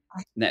through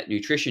that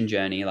nutrition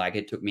journey, like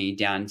it took me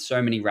down so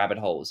many rabbit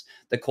holes.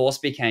 The course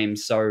became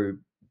so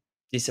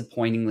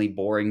disappointingly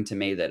boring to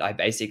me that I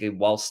basically,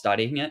 while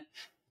studying it,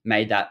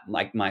 made that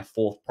like my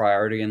fourth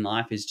priority in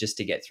life, is just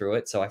to get through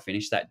it. So I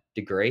finished that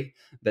degree.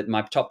 But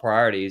my top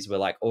priorities were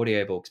like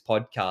audiobooks,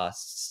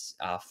 podcasts,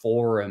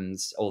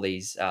 forums, all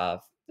these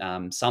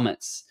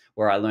summits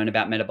where I learn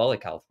about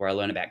metabolic health, where I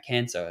learn about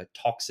cancer,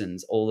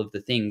 toxins, all of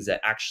the things that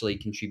actually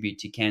contribute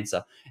to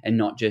cancer and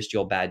not just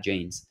your bad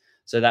genes.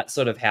 So that's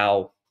sort of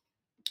how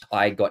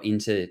I got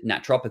into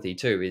naturopathy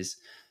too, is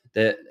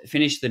the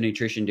finished the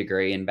nutrition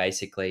degree and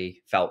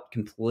basically felt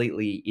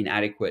completely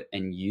inadequate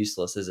and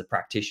useless as a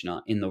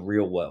practitioner in the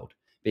real world,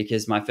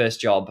 because my first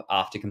job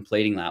after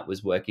completing that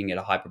was working at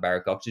a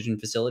hyperbaric oxygen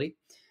facility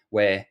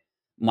where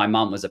my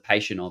mum was a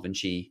patient of, and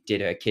she did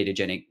her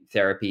ketogenic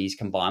therapies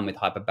combined with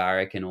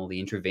hyperbaric and all the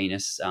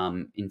intravenous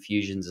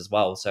infusions as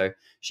well. So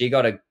she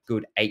got a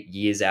good 8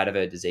 years out of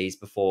her disease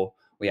before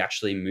we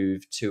actually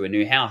moved to a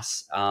new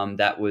house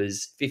that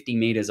was 50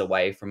 meters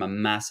away from a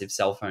massive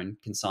cell phone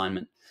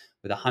consignment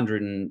with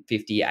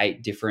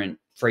 158 different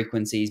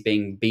frequencies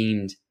being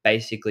beamed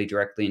basically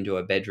directly into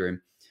her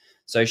bedroom.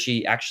 So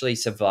she actually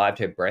survived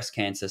her breast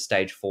cancer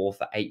stage 4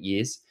 for 8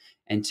 years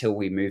until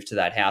we moved to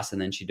that house.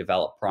 And then she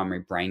developed primary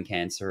brain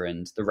cancer.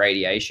 And the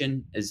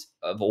radiation is,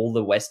 of all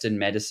the Western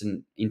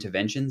medicine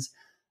interventions,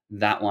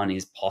 that one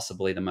is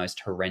possibly the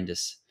most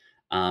horrendous.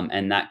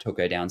 And that took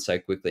her down so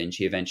quickly. And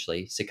she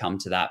eventually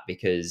succumbed to that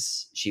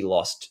because she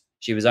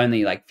was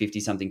only like 50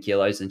 something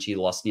kilos and she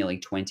lost nearly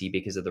 20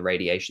 because of the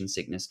radiation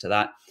sickness to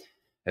that.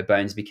 Her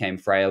bones became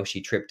frail.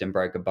 She tripped and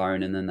broke a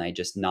bone. And then they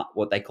just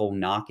what they call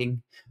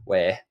narking,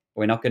 where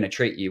we're not going to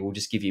treat you. We'll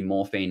just give you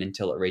morphine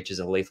until it reaches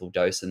a lethal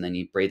dose and then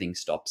your breathing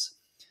stops.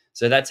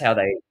 So that's how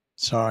they,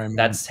 Sorry, man.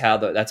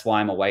 that's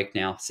why I'm awake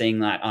now,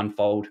 seeing that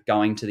unfold,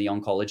 going to the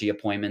oncology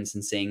appointments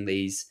and seeing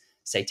these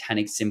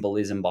satanic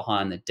symbolism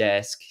behind the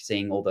desk,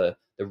 seeing all the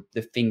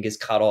fingers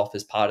cut off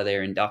as part of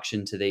their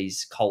induction to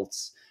these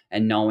cults,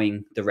 and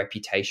knowing the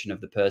reputation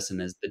of the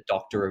person as the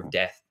doctor of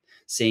death,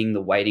 seeing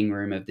the waiting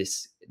room of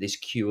this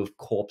queue of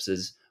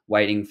corpses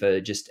waiting for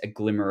just a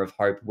glimmer of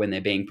hope when they're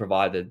being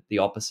provided the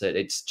opposite.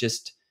 It's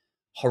just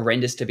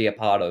horrendous to be a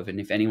part of. And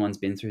if anyone's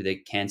been through the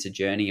cancer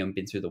journey and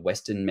been through the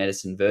Western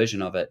medicine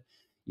version of it,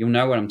 you'll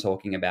know what I'm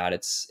talking about.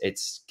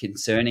 It's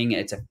concerning.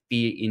 It's a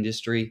fear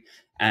industry.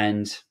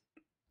 And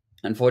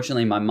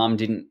unfortunately, my mum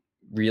didn't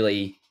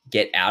really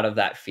get out of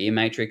that fear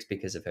matrix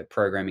because of her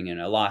programming in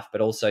her life,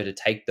 but also to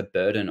take the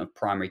burden of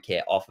primary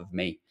care off of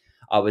me.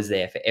 I was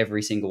there for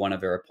every single one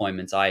of her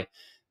appointments. I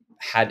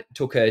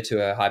took her to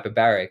her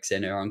hyperbarics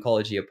and her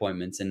oncology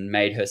appointments and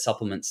made her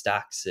supplement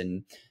stacks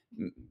and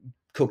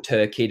cooked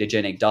her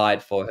ketogenic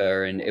diet for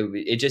her. And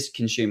it just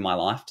consumed my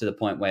life to the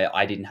point where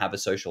I didn't have a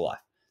social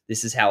life.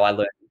 This is how I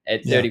learned.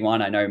 At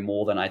 31, I know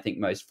more than I think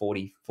most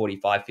 40,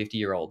 45,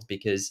 50-year-olds,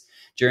 because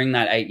during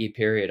that 8-year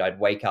period, I'd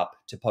wake up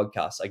to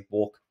podcasts. I'd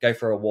go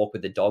for a walk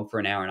with the dog for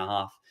an hour and a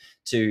half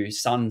to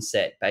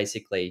sunset,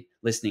 basically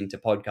listening to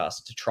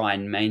podcasts to try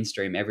and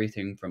mainstream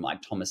everything from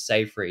like Thomas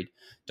Seyfried,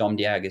 Dom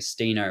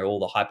D'Agostino, all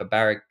the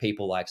hyperbaric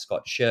people like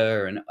Scott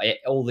Scher, and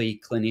all the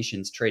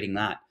clinicians treating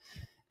that.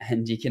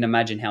 And you can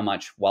imagine how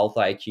much wealth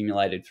I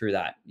accumulated through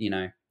that,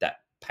 that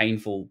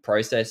painful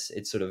process.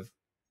 It sort of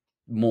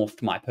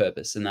morphed my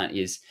purpose, and that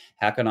is,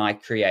 how can I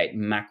create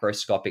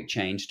macroscopic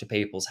change to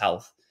people's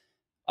health?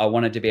 I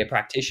wanted to be a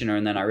practitioner,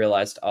 and then I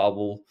realized, oh,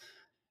 well,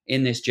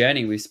 in this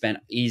journey, we've spent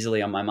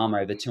easily on my mum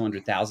over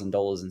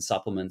 $200,000 in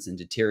supplements and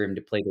deuterium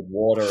depleted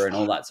water and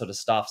all that sort of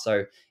stuff.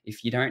 So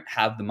if you don't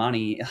have the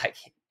money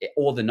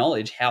or the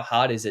knowledge, how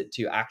hard is it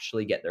to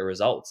actually get the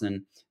results?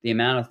 And the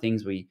amount of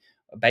things we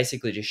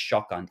basically just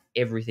shotgunned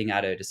everything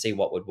at her to see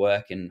what would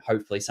work, and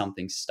hopefully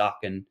something stuck.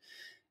 And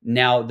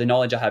now the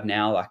knowledge I have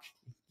now, like,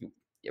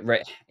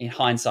 in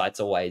hindsight's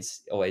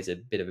always a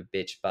bit of a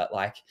bitch, but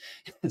like,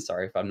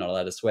 sorry if I'm not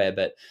allowed to swear,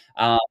 but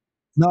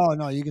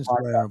no, you can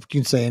swear. You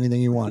can say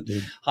anything you want,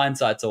 dude.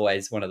 Hindsight's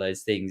always one of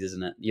those things,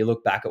 isn't it? You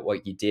look back at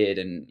what you did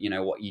and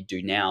what you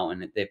do now,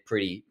 and they're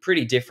pretty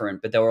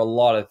different, but there were a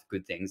lot of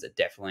good things that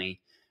definitely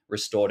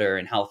restored her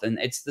in health. And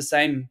it's the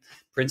same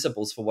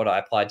principles for what I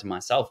applied to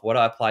myself. What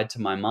I applied to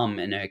my mum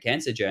in her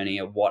cancer journey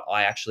are what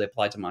I actually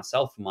applied to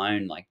myself for my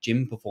own like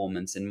gym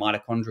performance and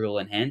mitochondrial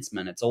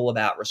enhancement. It's all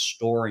about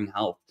restoring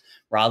health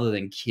rather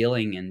than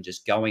killing and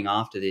just going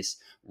after this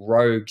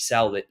rogue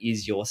cell that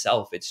is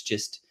yourself. It's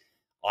just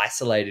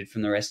isolated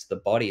from the rest of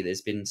the body. There's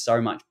been so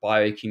much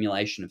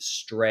bioaccumulation of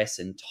stress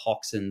and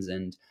toxins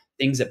and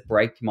things that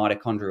break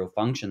mitochondrial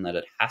function that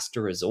it has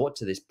to resort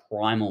to this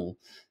primal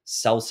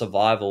cell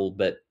survival,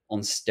 but on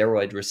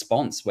steroid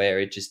response, where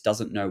it just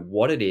doesn't know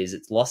what it is.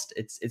 It's lost.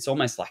 It's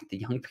almost like the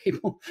young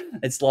people.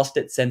 It's lost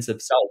its sense of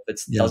self.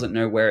 It doesn't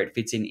know where it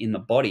fits in the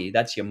body.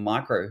 That's your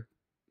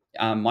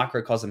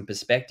microcosm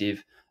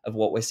perspective of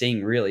what we're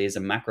seeing. Really is a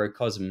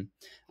macrocosm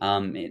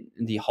in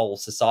the whole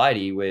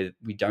society, where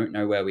we don't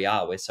know where we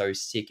are. We're so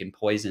sick and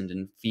poisoned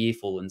and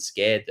fearful and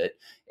scared that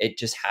it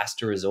just has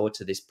to resort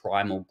to this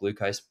primal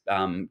glucose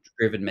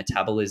driven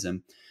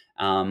metabolism.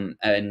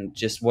 And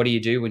just what do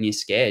you do when you're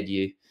scared?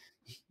 You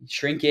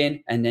shrink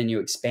in and then you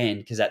expand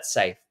because that's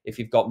safe. If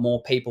you've got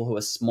more people who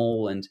are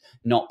small and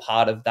not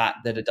part of that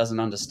it doesn't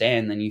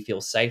understand, then you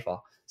feel safer.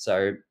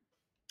 So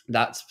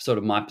that's sort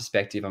of my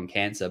perspective on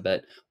cancer.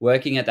 But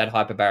working at that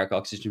hyperbaric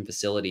oxygen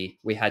facility,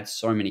 we had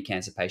so many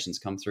cancer patients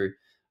come through.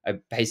 I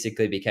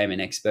basically became an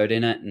expert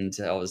in it, and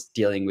I was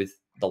dealing with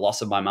the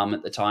loss of my mum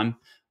at the time.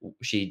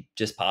 She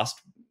just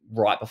passed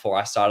right before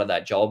I started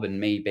that job, and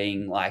me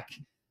being like,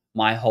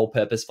 my whole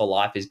purpose for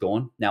life is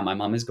gone. Now my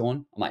mum is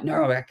gone. I'm like,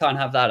 no, I can't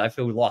have that. I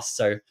feel lost.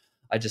 So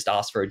I just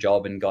asked for a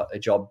job and got a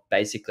job,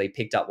 basically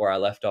picked up where I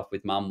left off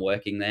with mum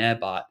working there,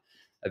 but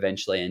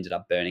eventually ended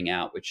up burning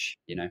out, which,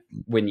 you know,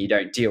 when you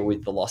don't deal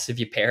with the loss of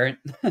your parent,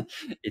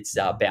 it's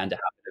bound to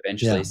happen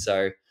eventually. Yeah.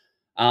 So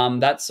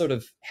that's sort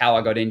of how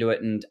I got into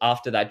it. And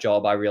after that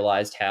job, I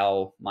realized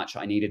how much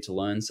I needed to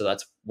learn. So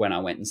that's when I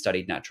went and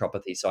studied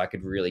naturopathy, so I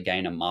could really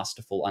gain a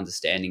masterful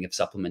understanding of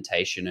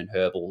supplementation and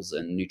herbals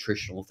and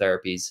nutritional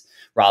therapies,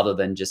 rather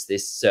than just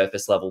this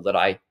surface level that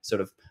I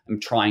sort of am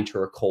trying to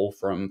recall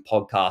from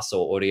podcasts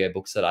or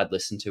audiobooks that I'd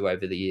listened to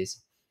over the years.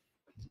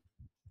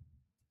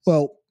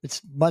 Well,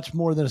 it's much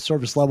more than a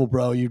surface level,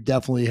 bro. You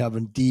definitely have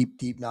a deep,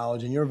 deep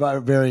knowledge, and you're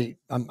very,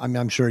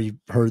 I'm sure you've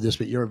heard this,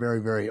 but you're a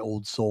very, very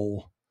old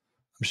soul.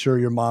 I'm sure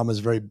your mom was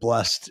very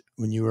blessed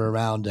when you were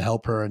around to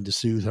help her and to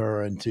soothe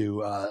her and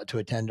to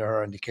attend to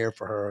her and to care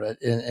for her.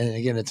 And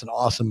again, it's an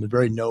awesome,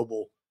 very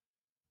noble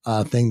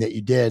thing that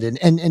you did.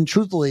 And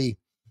truthfully,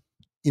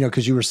 you know,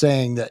 because you were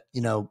saying that,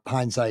 you know,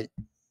 hindsight,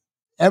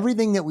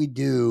 everything that we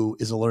do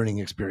is a learning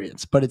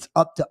experience, but it's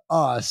up to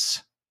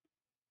us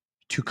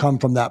to come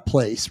from that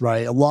place,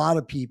 right? A lot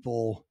of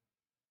people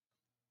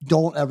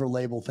don't ever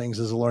label things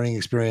as a learning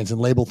experience and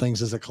label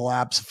things as a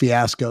collapse,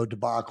 fiasco,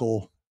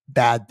 debacle,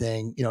 bad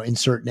thing, you know,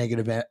 insert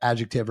negative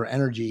adjective or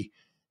energy.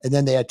 And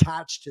then they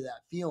attach to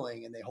that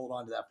feeling and they hold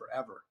on to that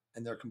forever.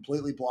 And they're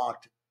completely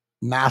blocked,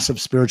 massive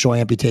spiritual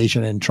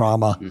amputation and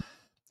trauma,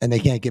 and they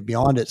can't get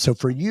beyond it. So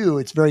for you,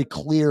 it's very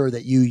clear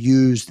that you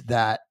used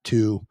that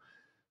to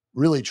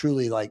really,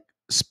 truly like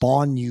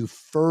spawn you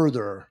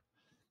further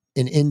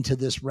and into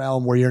this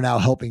realm where you're now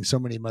helping so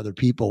many other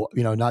people,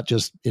 you know, not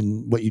just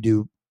in what you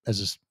do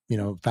as a, you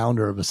know,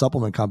 founder of a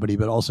supplement company,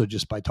 but also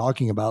just by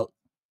talking about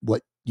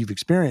what you've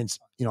experienced,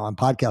 you know, on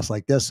podcasts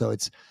like this. So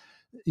it's,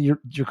 you're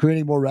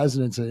creating more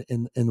resonance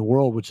in the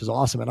world, which is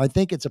awesome. And I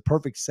think it's a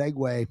perfect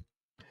segue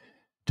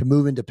to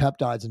move into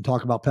peptides and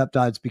talk about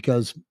peptides,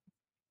 because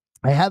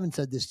I haven't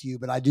said this to you,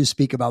 but I do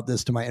speak about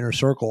this to my inner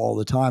circle all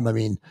the time. I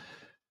mean,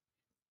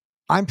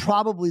 I'm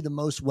probably the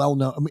most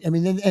well-known. I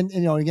mean, and you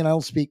know, again, I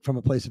don't speak from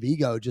a place of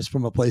ego, just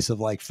from a place of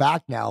like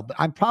fact now, but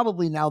I'm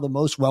probably now the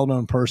most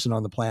well-known person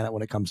on the planet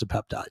when it comes to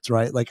peptides,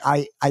 right? Like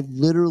I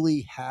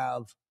literally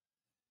have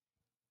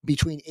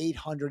between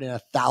 800 and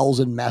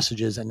 1,000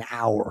 messages an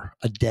hour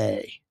a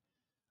day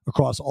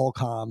across all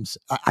comms.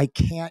 I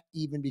can't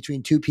even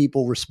between two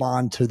people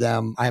respond to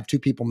them. I have two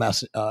people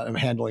I'm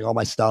handling all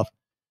my stuff.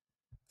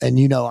 And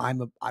you know,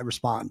 I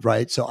respond,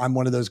 right? So I'm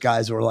one of those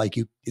guys who are like,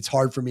 it's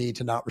hard for me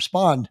to not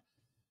respond.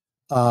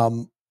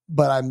 But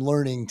I'm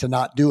learning to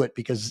not do it,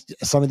 because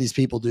some of these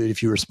people, dude,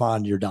 if you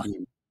respond, you're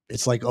done.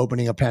 It's like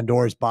opening a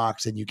Pandora's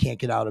box and you can't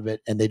get out of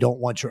it, and they don't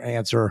want your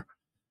answer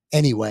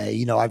anyway.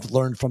 You know, I've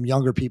learned from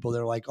younger people,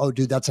 they're like, oh,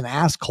 dude, that's an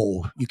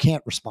asshole. You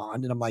can't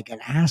respond. And I'm like,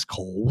 an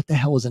asshole? What the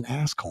hell is an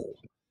asshole?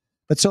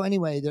 But so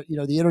anyway, you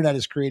know, the internet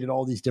has created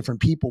all these different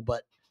people,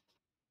 but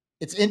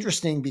it's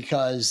interesting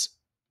because,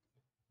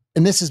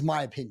 and this is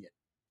my opinion,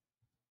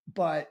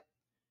 but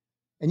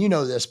and you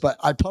know this, but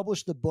I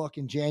published the book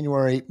in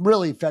January,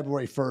 really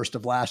February 1st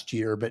of last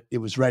year, but it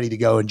was ready to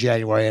go in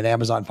January, and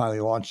Amazon finally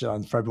launched it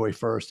on February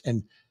 1st.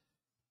 And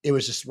it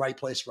was just right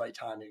place, right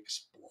time. It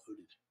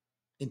exploded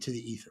into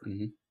the ether.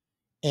 Mm-hmm.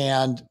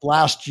 And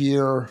last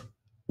year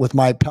with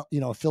my,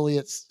 you know,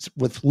 affiliates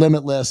with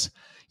Limitless,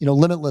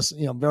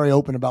 I'm very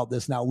open about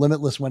this now.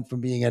 Limitless went from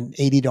being an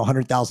 $80,000 to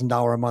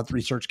 $100,000 a month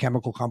research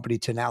chemical company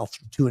to now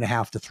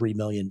 $2.5 to $3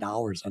 million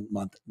a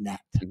month net.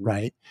 Mm-hmm.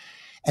 Right.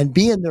 And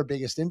being their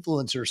biggest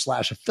influencer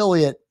 /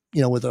 affiliate,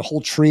 you know, with a whole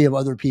tree of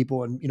other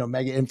people and, you know,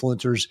 mega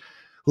influencers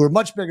who are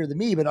much bigger than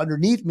me, but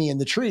underneath me in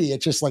the tree,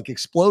 it just like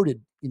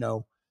exploded, you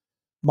know,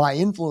 my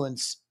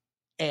influence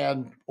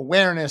and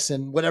awareness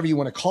and whatever you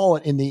want to call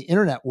it in the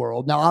internet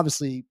world. Now,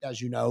 obviously,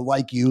 as you know,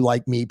 like you,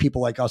 like me,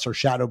 people like us are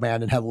shadow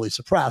banned and heavily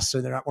suppressed.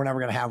 So we're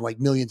never going to have like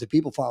millions of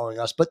people following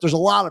us, but there's a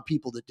lot of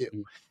people that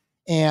do.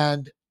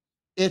 And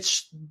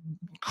it's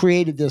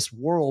created this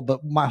world.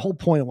 But my whole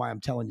point of why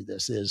I'm telling you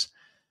this is,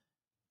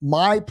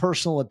 my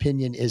personal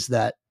opinion is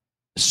that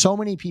so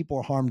many people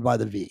are harmed by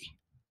the V.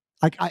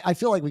 I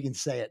feel like we can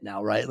say it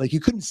now, right? Like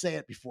you couldn't say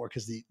it before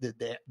because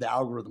the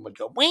algorithm would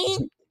go,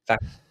 wing.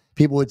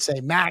 People would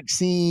say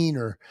Maxine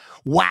or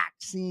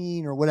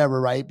Waxine or whatever,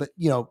 right? But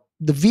you know,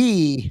 the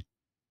V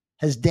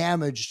has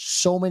damaged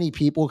so many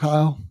people,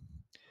 Kyle,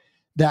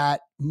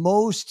 that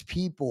most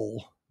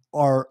people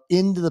are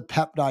into the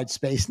peptide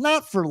space,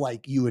 not for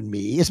like you and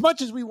me, as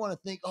much as we want to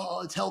think,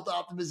 oh, it's health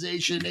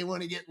optimization. They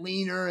want to get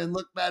leaner and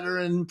look better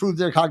and improve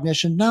their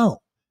cognition. No,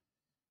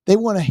 they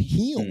want to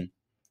heal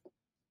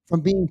from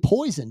being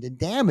poisoned and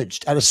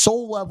damaged at a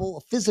soul level,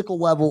 a physical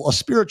level, a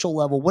spiritual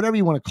level, whatever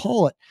you want to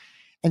call it.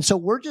 And so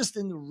we're just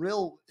in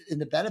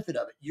the benefit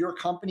of it. Your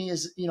company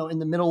is, in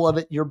the middle of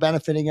it. You're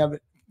benefiting of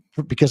it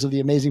because of the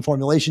amazing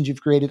formulations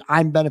you've created.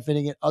 I'm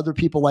benefiting it. Other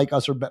people like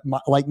us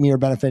like me are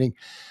benefiting.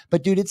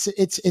 But dude,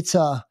 it's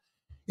a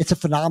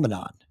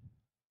phenomenon.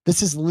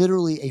 This is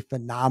literally a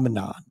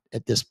phenomenon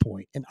at this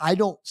point. And I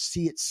don't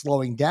see it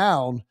slowing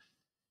down,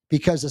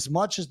 because as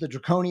much as the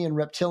draconian,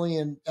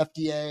 reptilian,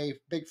 FDA,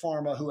 big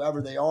pharma,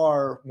 whoever they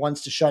are,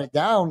 wants to shut it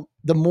down,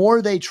 the more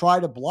they try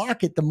to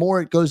block it, the more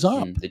it goes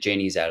up. The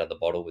genie's out of the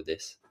bottle with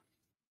this.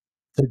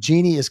 The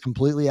genie is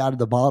completely out of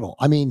the bottle.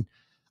 I mean,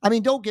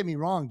 don't get me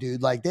wrong,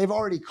 dude. Like, they've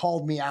already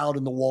called me out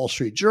in the Wall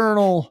Street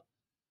Journal,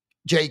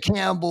 Jay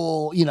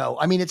Campbell,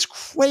 it's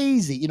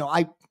crazy.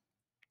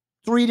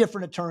 3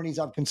 different attorneys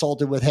I've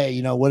consulted with. Hey,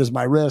 what is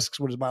my risks?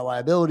 What is my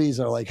liabilities?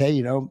 They're like,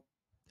 hey,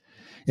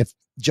 if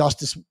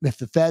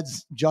the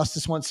Fed's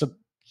justice wants to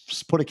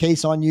put a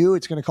case on you,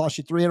 it's going to cost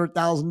you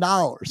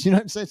 $300,000. You know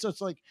what I'm saying? So it's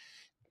like,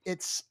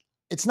 it's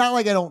not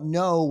like I don't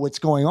know what's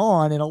going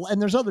on.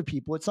 And there's other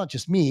people. It's not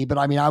just me, but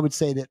I would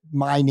say that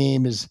my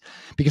name is,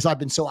 because I've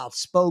been so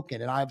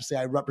outspoken, and obviously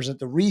I represent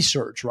the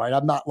research, right?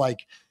 I'm not like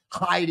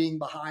hiding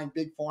behind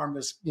big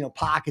pharma's,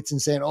 pockets and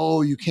saying,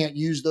 oh, you can't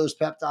use those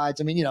peptides.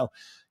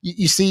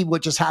 You see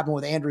what just happened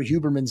with Andrew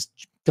Huberman's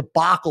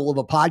debacle of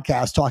a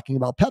podcast talking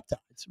about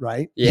peptides,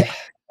 right? Yeah.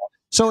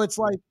 So it's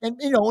like, and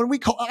when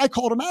I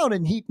called him out,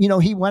 and he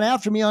went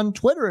after me on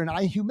Twitter, and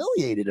I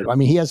humiliated him.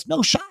 He has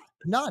no shot,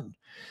 none.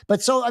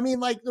 But so,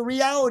 the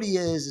reality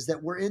is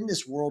that we're in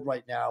this world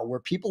right now where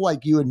people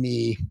like you and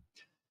me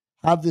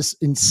have this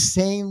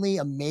insanely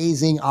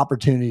amazing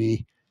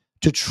opportunity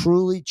to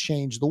truly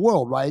change the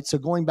world, right? So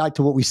going back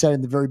to what we said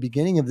in the very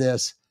beginning of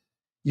this,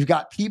 you've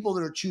got people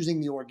that are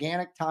choosing the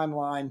organic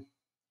timeline,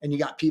 and you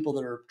got people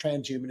that are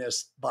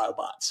transhumanist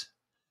biobots.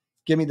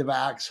 Give me the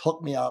vax,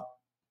 hook me up,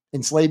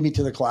 enslave me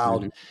to the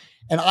cloud. Mm-hmm.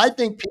 And I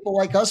think people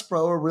like us,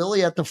 bro, are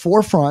really at the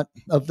forefront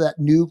of that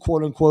new,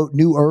 quote unquote,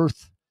 new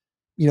earth,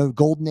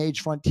 golden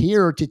age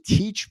frontier, to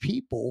teach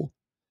people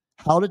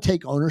how to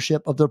take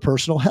ownership of their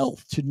personal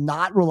health, to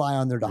not rely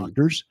on their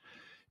doctors,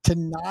 to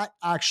not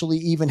actually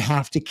even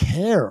have to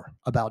care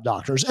about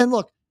doctors. And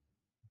look,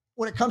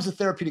 when it comes to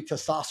therapeutic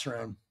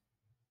testosterone,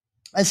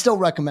 I still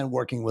recommend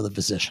working with a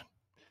physician.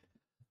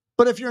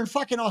 But if you're in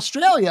fucking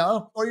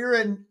Australia, or you're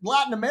in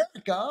Latin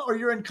America, or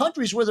you're in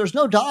countries where there's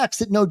no docs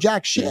that know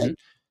jack shit, mm-hmm.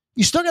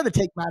 you still got to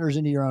take matters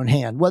into your own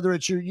hand, whether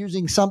it's you're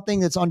using something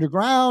that's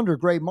underground or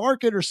gray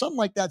market or something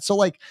like that. So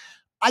like,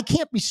 I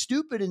can't be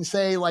stupid and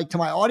say, like, to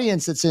my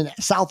audience that's in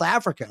South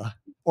Africa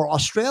or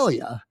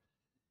Australia,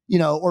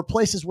 or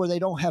places where they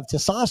don't have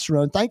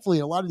testosterone. Thankfully,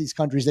 in a lot of these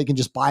countries, they can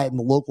just buy it in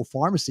the local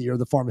pharmacy or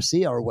the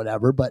pharmacia or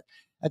whatever. But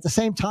at the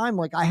same time,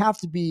 like, I have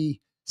to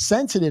be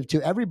sensitive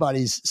to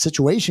everybody's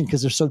situation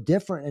because they're so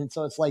different. And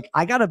so it's like,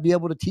 I got to be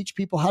able to teach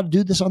people how to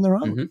do this on their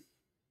own. Mm-hmm.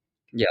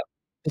 Yeah.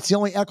 It's the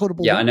only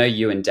equitable way. I know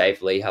you and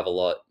Dave Lee have a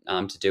lot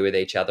to do with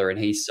each other, and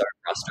he's so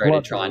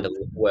frustrated trying to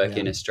work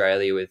in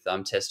Australia with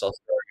testosterone.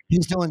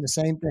 He's doing the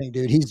same thing,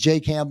 dude. He's Jay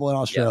Campbell in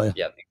Australia.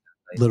 Yep.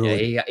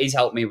 Literally. Yeah, he's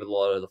helped me with a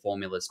lot of the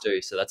formulas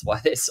too, so that's why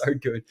they're so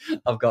good.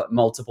 I've got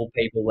multiple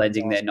people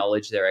lending their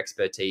knowledge, their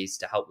expertise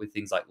to help with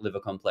things like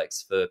liver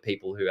complex for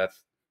people who have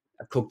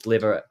a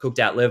cooked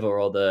out liver,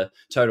 or the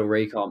total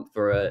recomp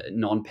for a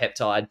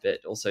non-peptide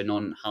but also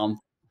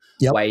non-harmful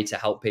way to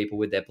help people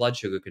with their blood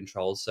sugar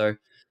control. So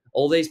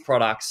all these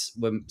products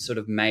were sort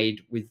of made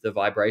with the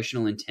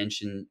vibrational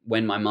intention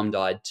when my mum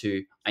died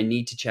to, I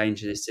need to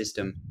change this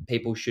system.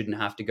 People shouldn't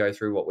have to go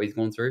through what we've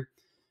gone through.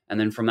 And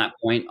then from that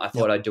point, I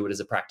thought I'd do it as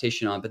a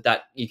practitioner, but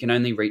that you can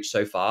only reach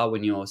so far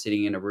when you're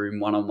sitting in a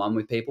room one-on-one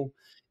with people.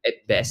 At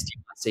best,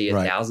 you might see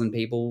 1,000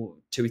 people,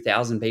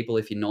 2,000 people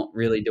if you're not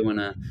really doing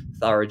a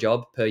thorough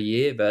job per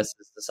year,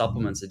 versus the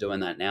supplements are doing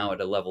that now at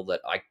a level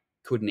that I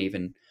couldn't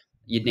even,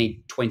 you'd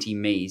need 20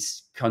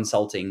 me's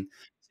consulting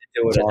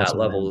to do it at that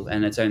level. Man.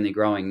 And it's only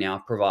growing now,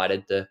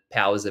 provided the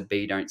powers that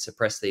be don't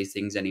suppress these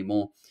things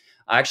anymore.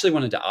 I actually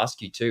wanted to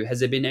ask you too,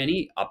 has there been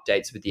any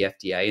updates with the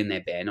FDA and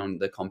their ban on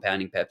the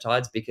compounding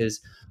peptides? Because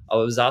I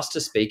was asked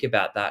to speak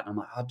about that, and I'm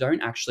like, I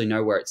don't actually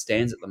know where it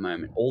stands at the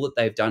moment. All that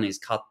they've done is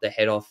cut the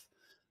head off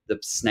the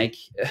snake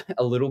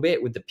a little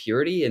bit with the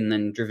purity, and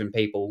then driven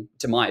people,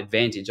 to my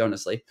advantage,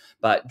 honestly,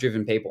 but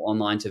driven people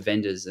online to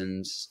vendors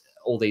and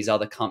all these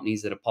other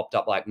companies that have popped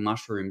up like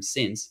mushrooms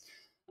since.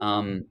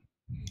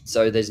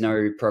 So there's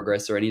no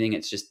progress or anything.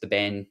 It's just the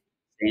ban.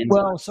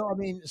 Well, so I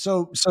mean,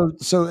 so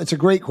it's a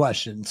great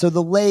question. So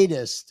the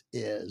latest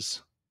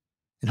is,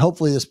 and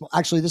hopefully this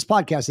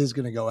podcast is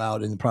going to go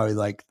out in probably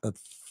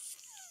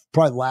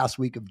last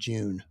week of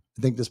June.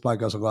 I think this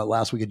podcast will go out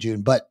last week of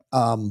June, but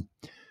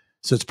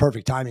so it's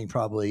perfect timing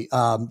probably.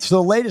 So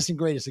the latest and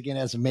greatest, again,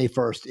 as of May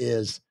 1st,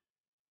 is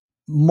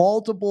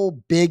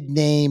multiple big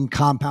name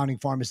compounding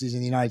pharmacies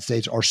in the United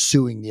States are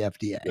suing the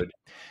FDA. Good.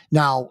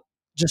 Now,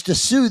 just to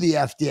sue the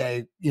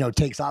FDA,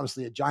 takes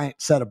obviously a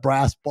giant set of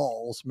brass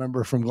balls.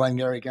 Remember from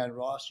Glengarry Glen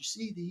Ross, you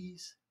see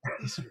these are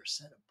a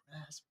set of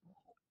brass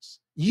balls.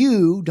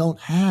 You don't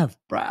have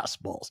brass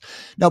balls.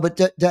 No, but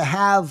to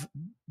have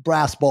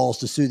brass balls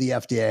to sue the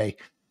FDA,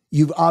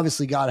 you've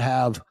obviously got to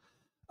have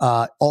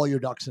all your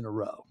ducks in a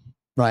row,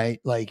 right?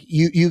 Like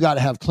you got to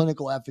have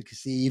clinical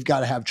efficacy. You've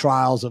got to have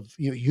trials of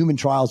human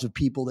trials of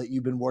people that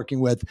you've been working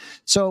with.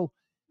 So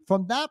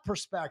from that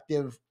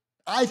perspective,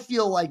 I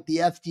feel like the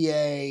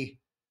FDA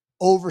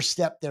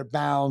overstepped their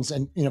bounds.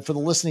 And, for the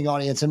listening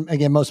audience, and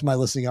again, most of my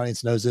listening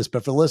audience knows this,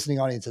 but for the listening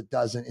audience that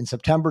doesn't, in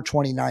September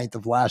 29th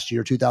of last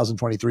year,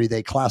 2023,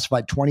 they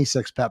classified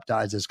 26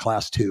 peptides as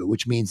class 2,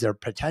 which means they're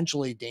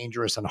potentially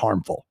dangerous and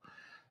harmful.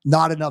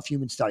 Not enough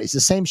human studies.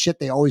 The same shit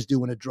they always do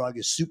when a drug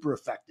is super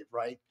effective,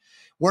 right?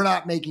 We're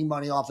not making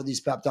money off of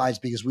these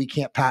peptides because we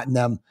can't patent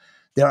them.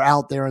 They're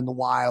out there in the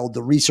wild.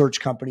 The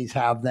research companies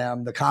have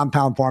them. The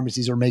compound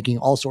pharmacies are making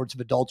all sorts of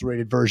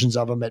adulterated versions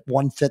of them at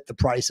 1/5 the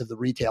price of the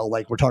retail.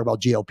 Like we're talking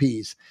about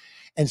GLPs.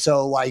 And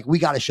so like, we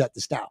got to shut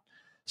this down.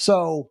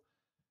 So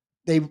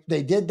they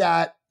did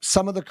that.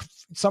 Some of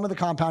the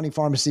compounding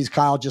pharmacies,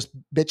 Kyle, just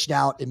bitched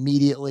out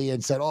immediately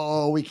and said,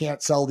 oh, we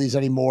can't sell these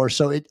anymore.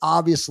 So it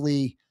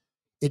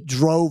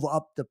drove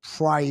up the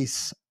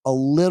price a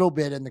little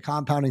bit in the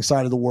compounding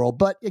side of the world.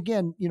 But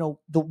again,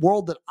 the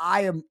world that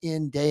I am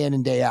in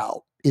and day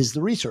out is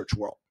the research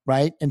world,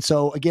 right? And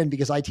so again,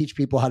 because I teach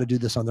people how to do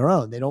this on their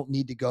own, they don't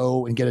need to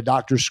go and get a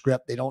doctor's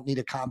script. They don't need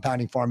a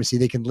compounding pharmacy.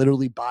 They can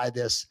literally buy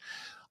this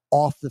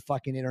off the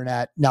fucking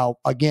internet. Now,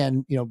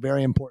 again,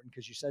 very important,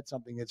 because you said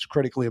something that's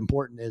critically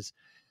important, is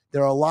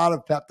there are a lot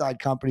of peptide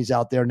companies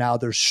out there now.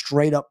 They're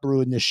straight up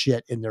brewing this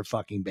shit in their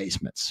fucking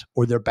basements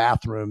or their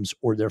bathrooms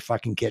or their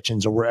fucking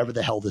kitchens or wherever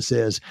the hell this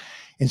is.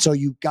 And so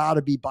you got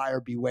to be buyer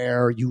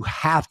beware. You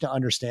have to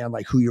understand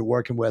like who you're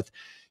working with.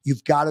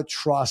 You've got to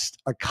trust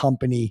a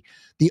company.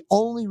 The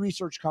only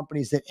research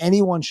companies that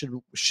anyone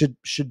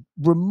should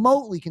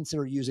remotely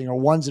consider using are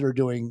ones that are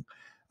doing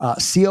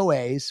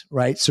COAs,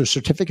 right? So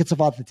certificates of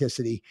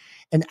authenticity,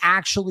 and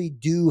actually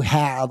do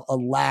have a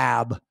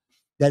lab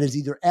that is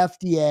either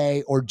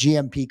FDA or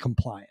GMP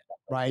compliant,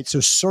 right? So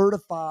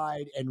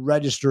certified and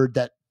registered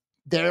that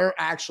they're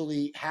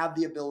actually have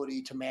the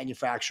ability to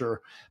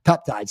manufacture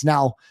peptides.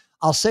 Now,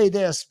 I'll say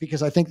this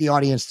because I think the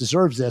audience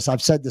deserves this.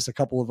 I've said this a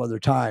couple of other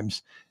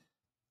times.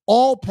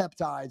 All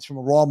peptides from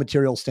a raw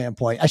material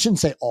standpoint, I shouldn't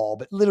say all,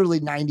 but literally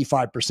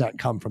 95%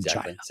 come from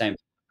China. Same.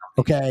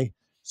 Okay.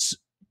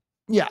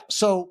 Yeah.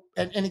 So,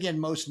 and again,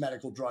 most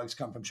medical drugs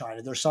come from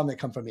China. There's some that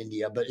come from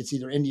India, but it's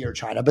either India or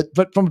China.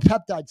 But from a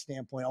peptide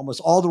standpoint, almost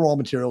all the raw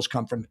materials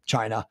come from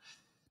China.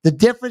 The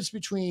difference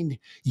between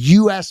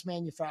U.S.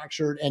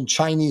 manufactured and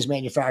Chinese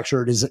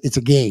manufactured is it's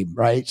a game,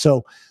 right?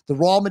 So the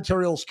raw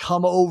materials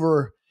come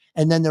over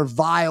and then they're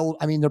vialed.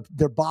 I mean,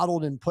 they're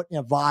bottled and put in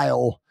a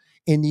vial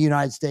in the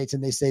United States,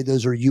 and they say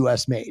those are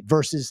U.S. made.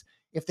 Versus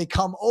if they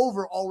come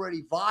over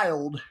already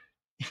vialed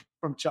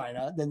from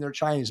China, then they're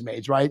Chinese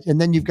made, right? And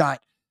then you've got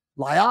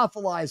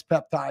lyophilized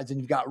peptides and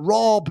you've got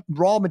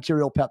raw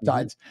material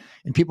peptides,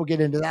 and people get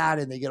into that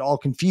and they get all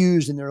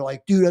confused and they're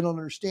like, dude, I don't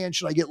understand.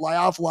 Should I get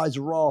lyophilized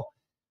or raw?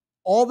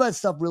 All that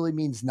stuff really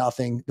means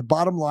nothing. The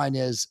bottom line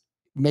is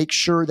make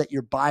sure that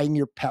you're buying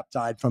your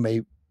peptide from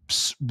a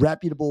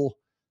reputable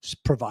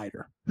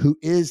provider who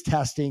is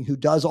testing, who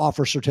does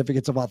offer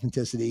certificates of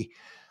authenticity.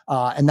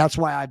 And that's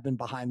why I've been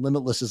behind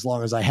Limitless as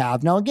long as I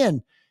have. Now,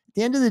 again, at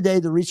the end of the day,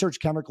 the research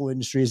chemical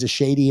industry is a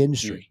shady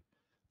industry.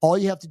 All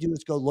you have to do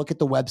is go look at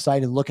the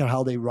website and look at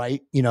how they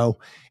write, and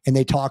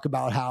they talk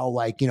about how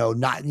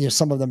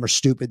some of them are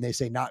stupid and they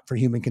say not for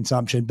human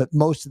consumption, but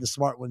most of the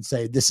smart ones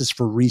say this is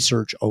for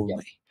research only.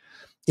 Yeah.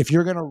 If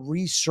you're going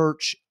to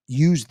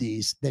use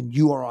these, then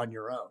you are on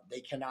your own.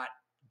 They cannot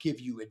give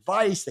you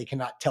advice. They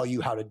cannot tell you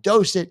how to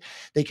dose it.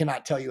 They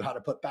cannot tell you how to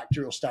put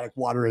bacterial static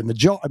water in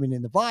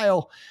the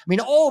vial. I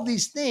mean, all of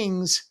these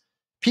things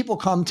people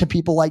come to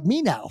people like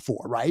me now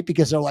for, right?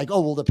 Because they're like,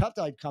 oh, well, the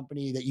peptide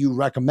company that you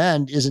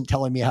recommend isn't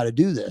telling me how to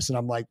do this. And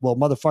I'm like, well,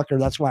 motherfucker,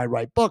 that's why I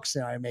write books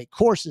and I make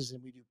courses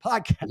and we do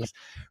podcasts,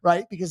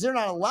 right? Because they're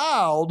not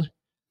allowed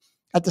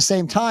at the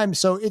same time.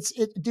 So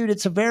dude,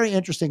 it's a very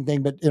interesting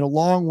thing, but in a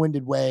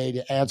long-winded way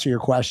to answer your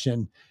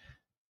question,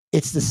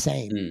 it's the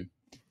same.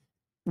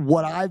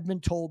 What I've been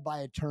told by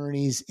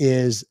attorneys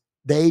is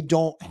they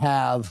don't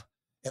have,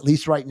 at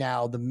least right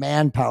now, the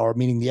manpower,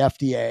 meaning the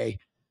FDA,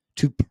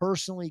 to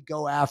personally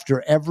go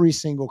after every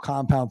single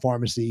compound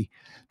pharmacy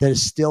that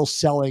is still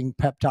selling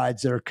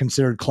peptides that are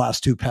considered class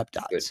 2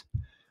 peptides,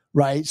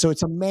 right? So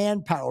it's a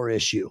manpower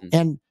issue.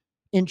 And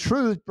in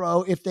truth,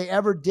 bro, if they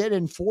ever did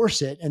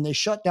enforce it and they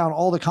shut down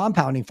all the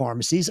compounding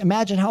pharmacies,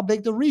 imagine how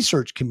big the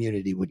research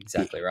community would be.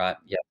 Exactly right.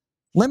 Yeah.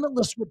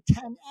 Limitless would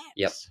 10x.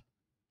 Yep.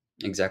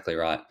 Exactly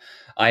right.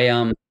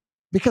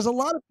 Because a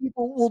lot of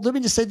people, well, let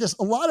me just say this.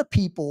 A lot of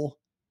people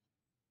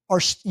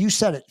you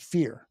said it,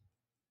 fear.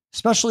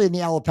 Especially in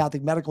the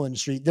allopathic medical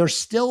industry, they're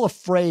still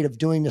afraid of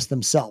doing this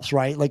themselves,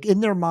 right? Like in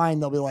their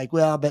mind, they'll be like,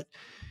 well, but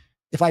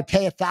if I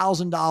pay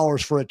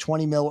 $1,000 for a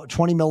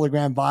 20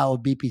 milligram vial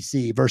of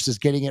BPC versus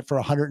getting it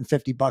for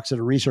 $150 at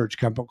a research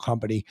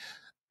company,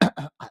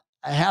 I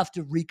have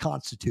to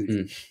reconstitute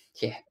it.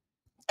 Yeah.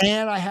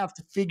 and I have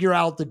to figure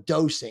out the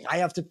dosing. I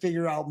have to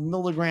figure out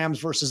milligrams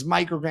versus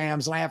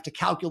micrograms, and I have to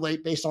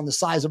calculate based on the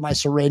size of my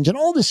syringe and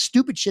all this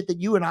stupid shit that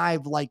you and I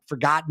have like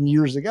forgotten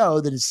years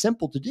ago that is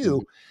simple to do.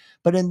 Mm-hmm.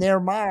 But in their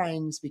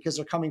minds, because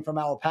they're coming from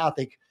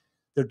allopathic,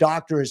 their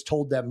doctor has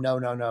told them,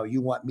 no,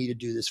 you want me to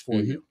do this for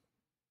you.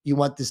 You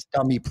want this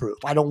dummy proof.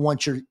 I don't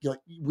want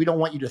we don't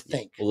want you to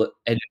think. Well,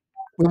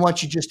 we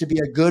want you just to be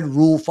a good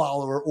rule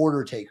follower,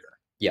 order taker.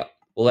 Yeah.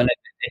 Well, an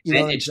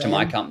advantage to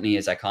my company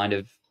is I kind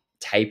of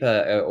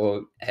taper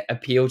or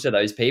appeal to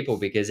those people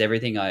because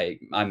everything I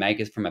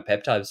make is from a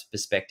peptides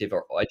perspective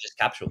or just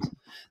capsules.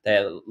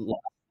 They're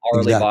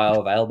orally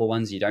bioavailable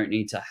ones. You don't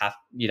need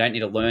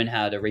to learn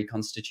how to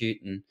reconstitute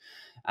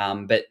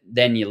but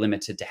then you're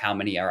limited to how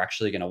many are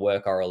actually going to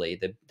work orally.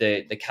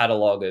 The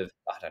catalog of,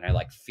 I don't know,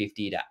 like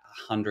 50 to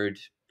 100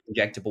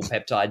 injectable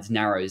peptides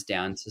narrows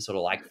down to sort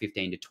of like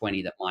 15 to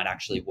 20 that might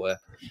actually work,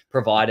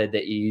 provided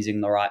that you're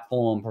using the right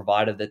form,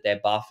 provided that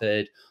they're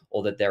buffered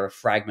or that they're a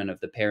fragment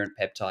of the parent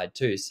peptide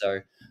too.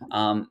 So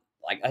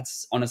like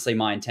that's honestly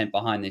my intent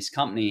behind this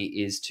company,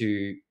 is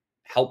to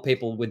help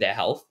people with their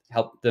health,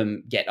 help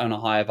them get on a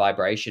higher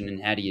vibration. And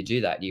how do you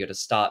do that? You got to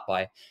start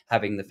by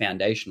having the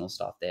foundational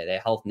stuff there. Their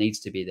health needs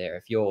to be there.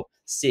 If you're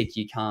sick,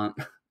 you can't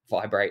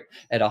vibrate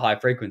at a high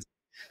frequency.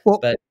 Well,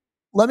 but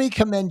let me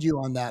commend you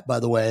on that,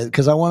 by the way,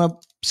 because I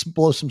want to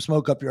blow some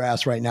smoke up your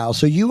ass right now.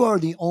 So you are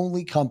the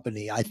only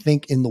company, I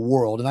think, in the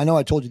world, and I know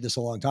I told you this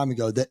a long time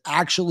ago, that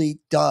actually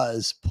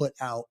does put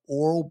out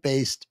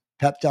oral-based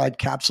peptide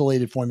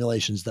capsulated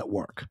formulations that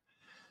work.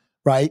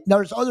 Right? Now,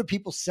 there's other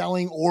people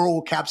selling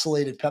oral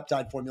capsulated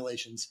peptide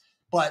formulations,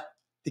 but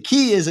the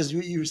key is, as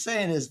you were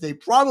saying, is they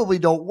probably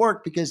don't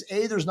work because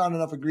A, there's not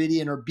enough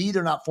ingredient, or B,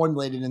 they're not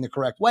formulated in the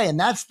correct way. And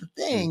that's the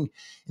thing.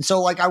 And so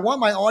like, I want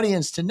my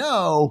audience to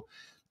know,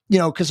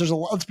 because there's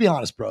let's be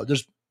honest, bro,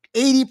 there's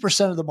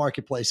 80% of the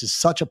marketplace is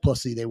such a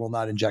pussy. They will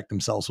not inject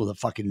themselves with a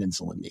fucking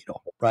insulin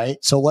needle.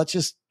 Right. So let's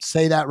just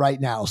say that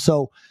right now.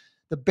 So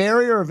the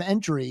barrier of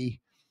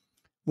entry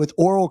with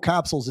oral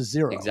capsules is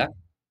zero. Exactly.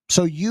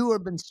 So you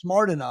have been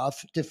smart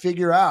enough to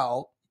figure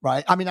out,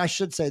 right? I mean, I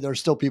should say there's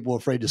still people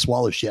afraid to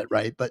swallow shit,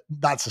 right? But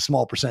that's a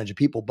small percentage of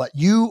people. But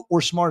you were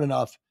smart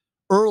enough,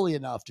 early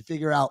enough to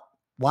figure out,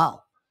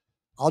 wow,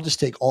 I'll just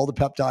take all the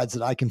peptides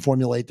that I can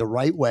formulate the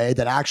right way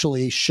that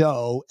actually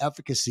show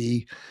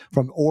efficacy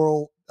from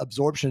oral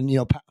absorption,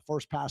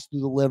 first pass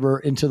through the liver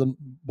into the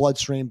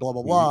bloodstream, blah,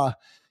 blah, blah,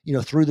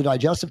 through the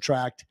digestive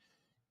tract.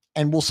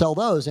 And we'll sell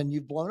those, and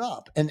you've blown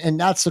up. And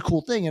that's the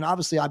cool thing. And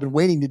obviously I've been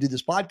waiting to do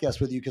this podcast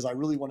with you because I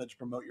really wanted to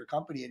promote your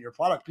company and your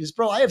product, because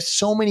bro, I have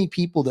so many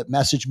people that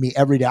message me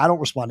every day. I don't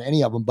respond to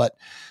any of them, but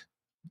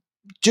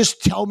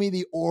just tell me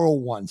the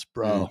oral ones,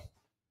 bro.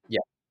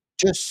 Yeah.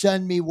 Just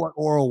send me what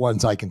oral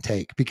ones I can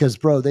take, because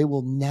bro, they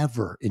will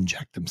never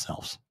inject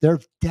themselves. They're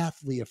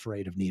deathly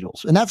afraid of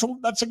needles. And that's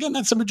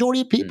the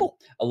majority of people.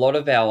 A lot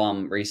of our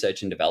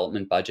research and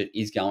development budget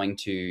is going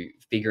to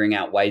figuring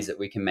out ways that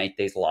we can make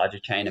these larger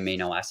chain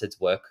amino acids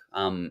work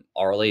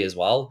orally as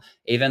well.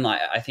 Even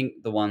like, I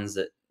think the ones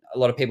that a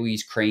lot of people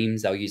use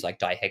creams, they'll use like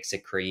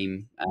dihexa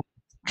cream,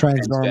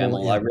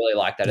 transdermal. Yeah. I really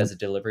like that as a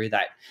delivery.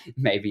 That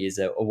maybe is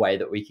a way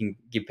that we can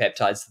give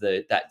peptides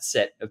to that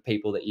set of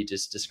people that you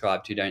just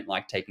described who don't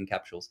like taking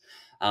capsules.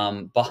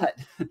 But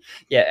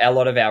yeah, a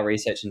lot of our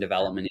research and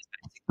development is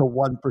the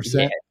 1%.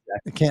 Yeah, exactly.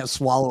 I can't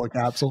swallow a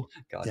capsule.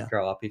 God,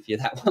 grow up if you're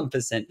that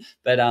 1%.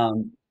 But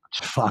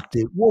fuck,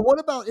 dude. Well,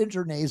 what about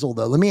intranasal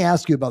though? Let me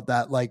ask you about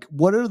that. Like,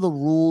 what are the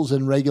rules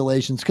and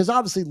regulations? Because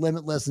obviously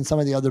Limitless and some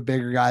of the other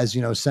bigger guys,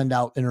 send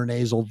out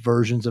intranasal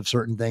versions of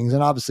certain things.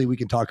 And obviously we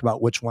can talk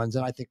about which ones,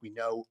 and I think we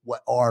know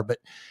what are, but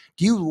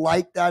do you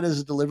like that as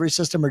a delivery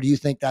system, or do you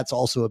think that's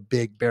also a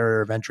big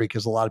barrier of entry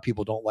because a lot of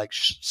people don't like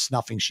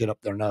snuffing shit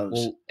up their nose?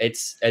 Well,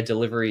 it's a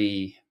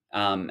delivery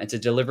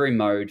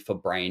mode for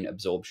brain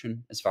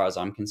absorption as far as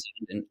I'm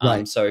concerned.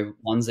 And so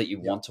ones that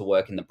you want to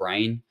work in the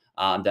brain,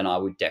 then I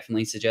would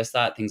definitely suggest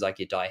that. Things like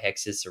your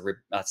dihexis,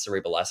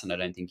 cerebrolacin, I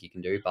don't think you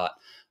can do, but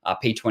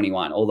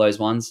P21, all those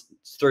ones,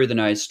 through the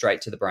nose,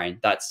 straight to the brain.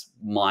 That's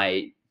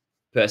my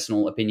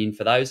personal opinion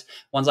for those.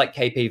 Ones like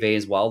KPV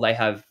as well, they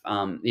have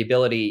the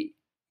ability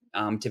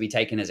to be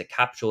taken as a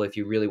capsule if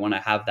you really want to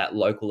have that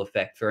local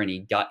effect for any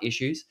gut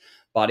issues.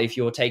 But if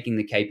you're taking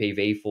the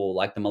KPV for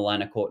like the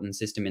melanocortin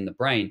system in the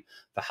brain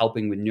for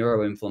helping with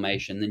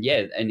neuroinflammation, then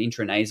yeah, an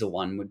intranasal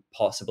one would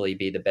possibly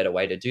be the better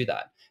way to do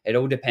that. It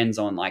all depends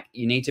on, like,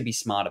 you need to be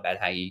smart about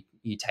how you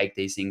take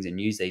these things and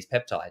use these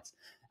peptides.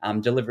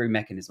 Delivery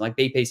mechanism, like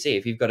BPC,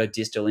 if you've got a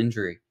distal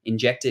injury,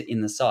 inject it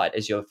in the site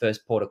as your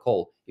first port of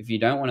call. If you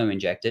don't want to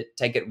inject it,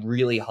 take it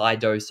really high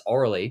dose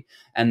orally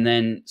and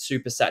then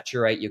super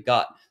saturate your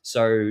gut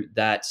so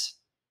that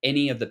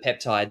any of the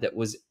peptide that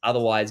was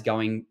otherwise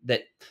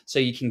so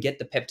you can get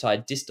the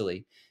peptide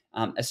distally.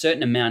 A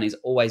certain amount is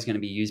always going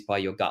to be used by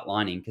your gut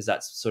lining because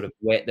that's sort of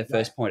where the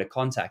first point of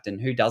contact.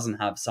 And who doesn't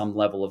have some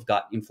level of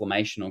gut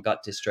inflammation or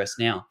gut distress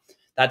now?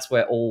 That's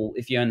where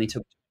if you only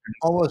took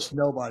Almost If you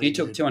nobody,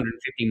 took dude.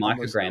 250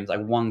 Almost micrograms, like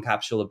nobody. one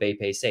capsule of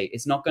BPC,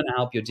 it's not going to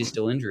help your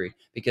distal injury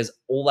because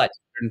all that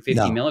 250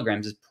 No,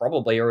 milligrams is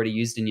probably already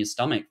used in your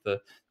stomach for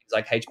things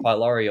like H.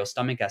 pylori or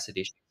stomach acid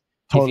issues.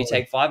 If you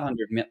totally. take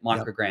 500 Yep,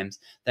 micrograms,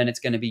 then it's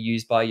going to be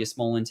used by your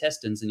small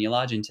intestines and your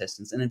large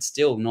intestines, and it's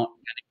still not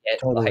going to get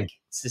totally. like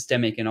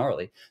systemic and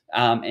orally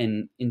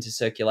and into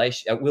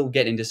circulation. It will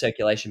get into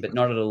circulation, but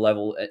not at a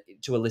level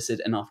to elicit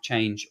enough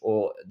change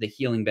or the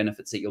healing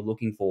benefits that you're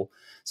looking for.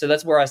 So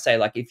that's where I say,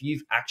 like, if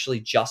you've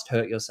actually just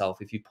hurt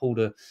yourself, if you pulled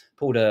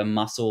a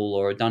muscle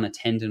or done a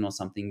tendon or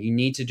something, you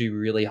need to do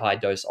really high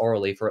dose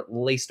orally for at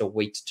least a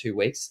week to 2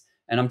 weeks.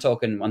 And I'm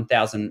talking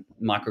 1,000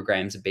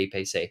 micrograms of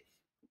BPC.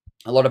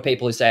 A lot of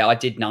people who say I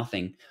did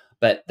nothing,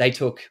 but they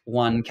took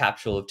one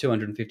capsule of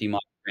 250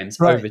 micrograms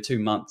Right. over 2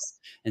 months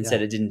and Yeah.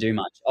 said it didn't do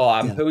much. Oh,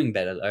 I'm Yeah. pooing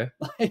better though.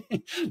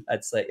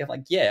 That's like, I'm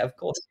like, yeah, of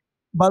course.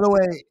 By the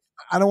way,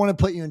 I don't want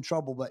to put you in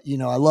trouble, but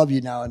I love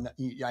you now, and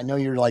I know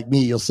you're like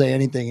me. You'll say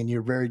anything, and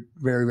you're very,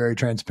 very, very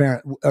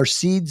transparent. Are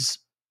seeds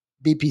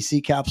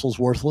BPC capsules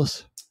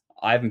worthless?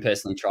 I haven't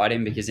personally tried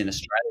him because in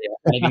Australia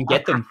I can't even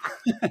get them.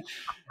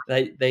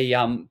 they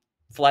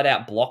flat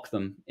out block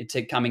them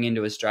to coming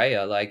into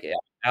Australia. Like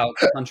our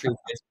country.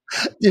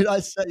 Dude, I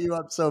set you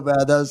up so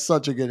bad. That was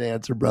such a good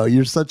answer, bro.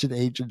 You're such an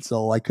ancient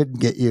soul. I couldn't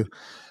get you.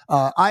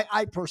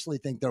 I personally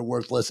think they're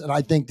worthless, and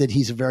I think that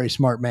he's a very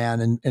smart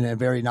man and a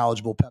very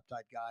knowledgeable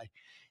peptide guy.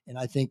 And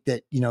I think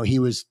that he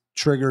was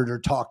triggered or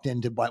talked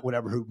into by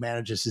whatever who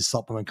manages his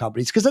supplement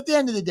companies. Because at the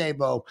end of the day,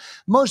 Bo,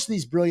 most of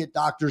these brilliant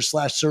doctors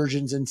slash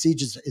surgeons, and C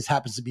just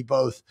happens to be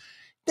both,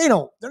 they're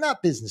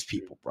not business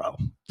people, bro.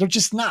 They're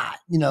just not.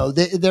 They're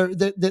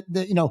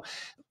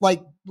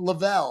like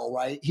Lavelle,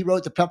 right? He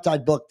wrote the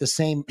peptide book.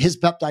 His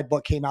peptide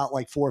book came out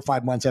like 4 or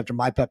 5 months after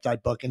my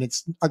peptide book, and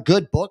it's a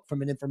good book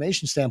from an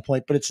information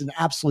standpoint, but it's an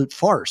absolute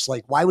farce.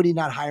 Like, why would he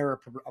not hire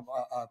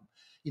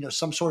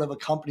some sort of a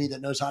company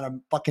that knows how to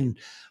fucking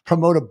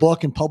promote a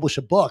book and publish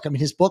a book? I mean,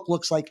 his book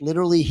looks like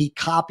literally he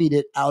copied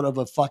it out of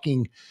a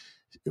fucking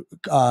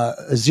a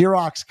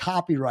Xerox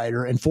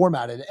copywriter and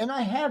formatted it. And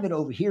I have it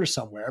over here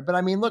somewhere. But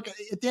I mean, look,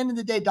 at the end of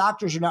the day,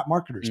 doctors are not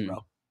marketers,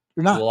 bro.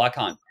 They're not. Well, I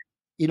can't.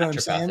 You know what I'm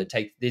Naturopath,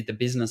 saying? the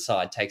business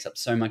side takes up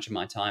so much of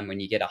my time when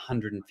you get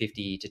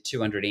 150 to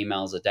 200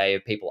 emails a day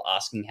of people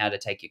asking how to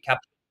take your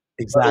capsule,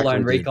 let Exactly, alone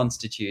dude.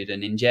 reconstitute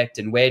and inject,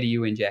 and where do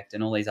you inject,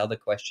 and all these other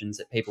questions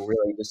that people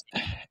really just.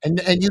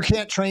 And you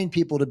can't train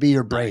people to be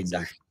your brain,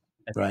 exactly.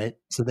 dude, right?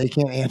 So they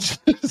can't answer.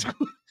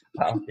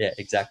 Well, yeah,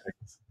 exactly.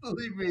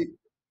 Believe me,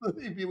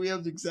 we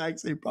have the exact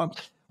same problem.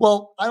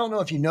 Well, I don't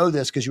know if you know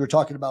this because you were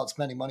talking about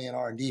spending money on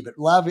R&D, but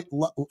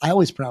I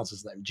always pronounce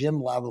his name, Jim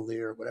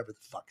Lavalier, whatever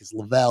the fuck is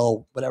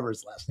Lavelle, whatever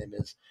his last name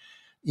is.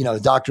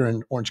 Doctor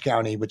in Orange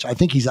County, which I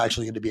think he's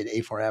actually going to be at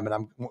A4M, and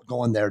I'm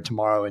going there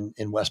tomorrow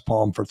in West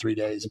Palm for 3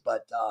 days.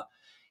 But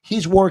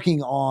he's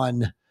working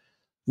on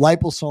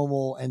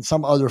liposomal and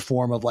some other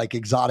form of like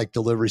exotic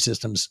delivery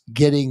systems,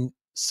 getting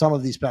some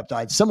of these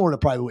peptides, similar to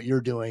probably what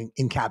you're doing,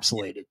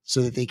 encapsulated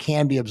so that they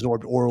can be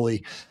absorbed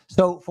orally.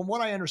 So from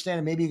what I understand,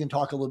 and maybe you can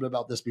talk a little bit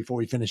about this before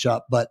we finish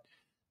up, but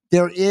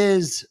there are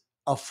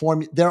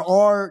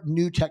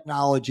new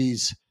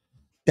technologies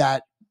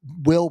that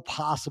will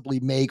possibly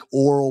make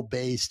oral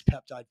based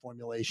peptide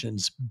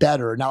formulations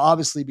better. Now,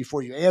 obviously,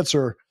 before you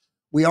answer,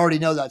 we already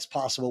know that's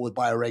possible with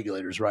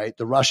bioregulators, right?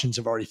 The Russians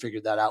have already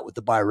figured that out with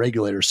the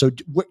bioregulators. So,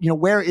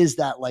 where is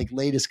that like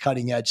latest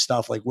cutting edge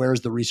stuff? Like, where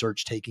is the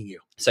research taking you?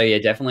 So yeah,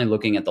 definitely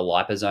looking at the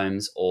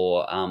liposomes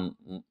or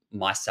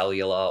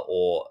micellular or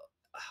all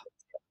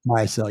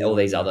Micellular,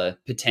 these yeah. other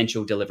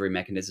potential delivery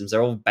mechanisms.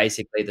 They're all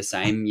basically the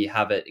same. You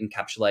have it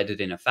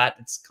encapsulated in a fat.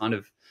 It's kind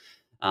of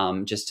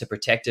just to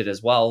protect it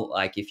as well.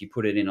 Like if you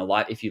put it in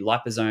if you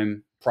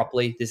liposome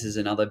properly, this is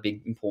another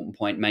big important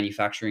point.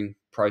 Manufacturing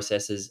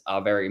processes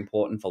are very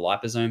important for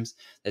liposomes.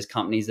 There's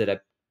companies that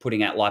are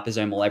putting out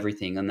liposomal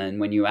everything, and then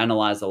when you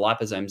analyze the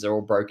liposomes, they're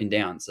all broken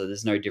down, so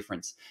there's no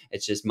difference.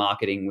 It's just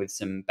marketing with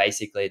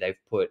basically they've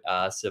put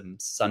some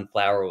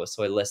sunflower or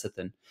soy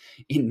lecithin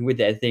in with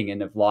their thing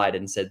and have lied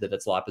and said that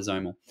it's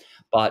liposomal.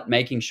 But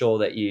making sure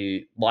that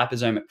you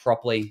liposome it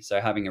properly, so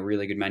having a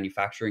really good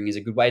manufacturing is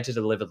a good way to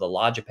deliver the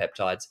larger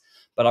peptides.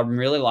 But I'm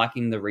really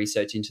liking the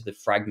research into the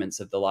fragments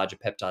of the larger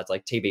peptides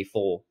like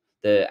TB4,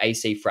 the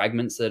AC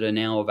fragments that are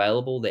now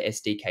available, the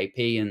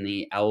SDKP and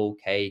the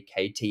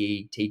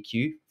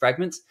LKKTETQ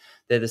fragments.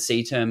 They're the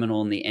C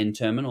terminal and the N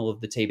terminal of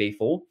the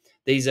TB4.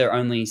 These are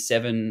only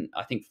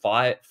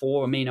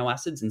four amino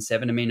acids and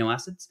 7 amino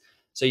acids.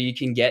 So you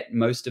can get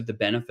most of the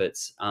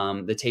benefits,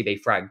 the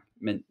TB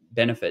fragment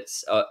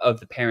benefits of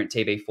the parent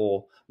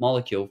TB4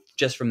 molecule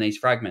just from these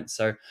fragments.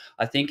 So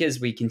I think as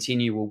we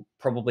continue, we'll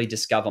probably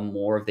discover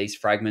more of these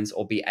fragments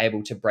or be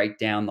able to break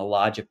down the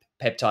larger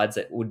peptides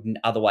that would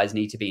otherwise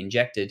need to be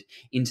injected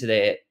into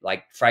their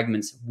like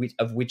fragments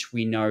of which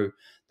we know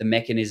the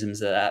mechanisms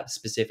that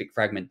specific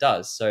fragment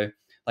does. So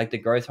like the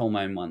growth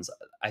hormone ones,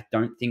 I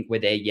don't think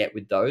we're there yet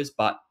with those,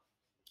 but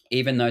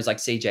even those like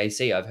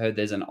CJC, I've heard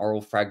there's an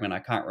oral fragment. I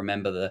can't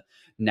remember the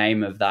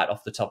name of that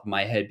off the top of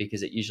my head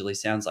because it usually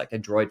sounds like a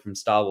droid from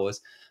Star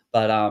Wars.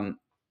 But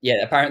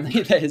Yeah,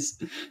 apparently there's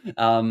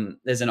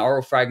an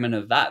oral fragment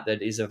of that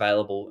is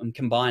available, and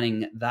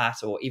combining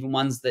that, or even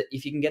ones that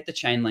if you can get the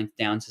chain length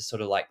down to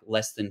sort of like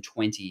less than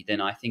 20, then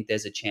I think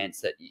there's a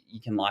chance that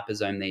you can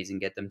liposome these and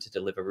get them to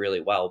deliver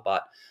really well.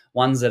 But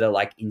ones that are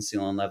like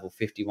insulin level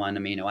 51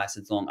 amino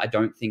acids long, I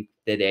don't think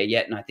they're there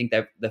yet. And I think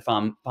that the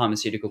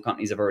pharmaceutical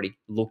companies have already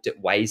looked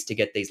at ways to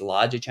get these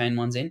larger chain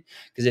ones in,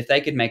 because if they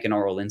could make an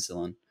oral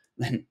insulin,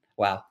 then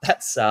wow,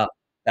 that's a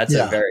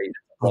Yeah, very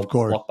of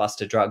course.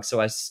 blockbuster drug. So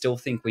I still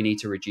think we need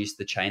to reduce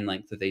the chain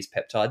length of these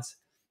peptides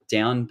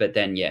down. But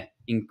then, yeah,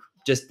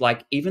 just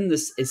like even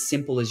this as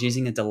simple as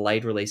using a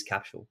delayed release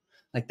capsule,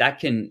 like that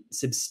can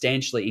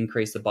substantially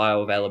increase the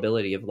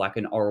bioavailability of like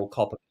an oral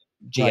copper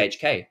Right.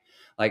 GHK.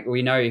 Like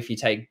we know if you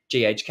take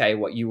GHK,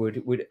 what you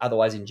would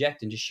otherwise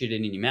inject and just shoot it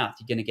in your mouth,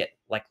 you're going to get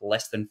like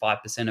less than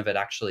 5% of it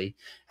actually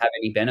have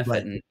any benefit.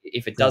 Right. And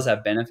if it Yep. does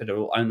have benefit, it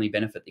will only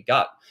benefit the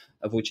gut,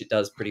 of which it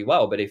does pretty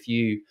well. But if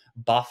you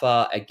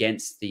buffer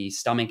against the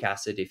stomach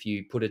acid, if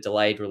you put a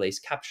delayed release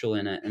capsule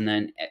in it, and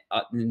then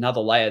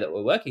another layer that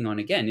we're working on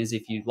again is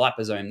if you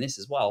liposome this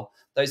as well,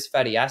 those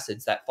fatty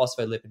acids, that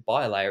phospholipid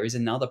bilayer is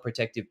another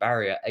protective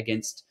barrier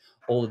against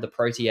all of the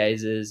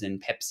proteases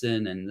and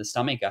pepsin and the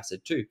stomach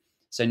acid too.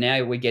 So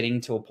now we're getting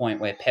to a point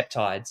where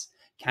peptides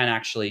can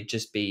actually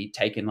just be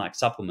taken like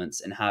supplements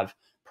and have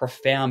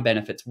profound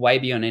benefits way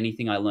beyond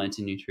anything I learned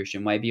in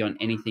nutrition, way beyond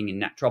anything in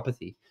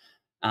naturopathy.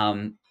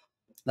 Um,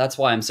 that's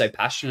why I'm so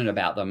passionate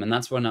about them, and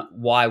that's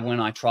why when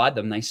I tried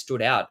them, they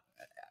stood out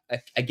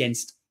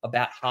against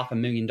about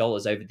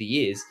 $500,000 over the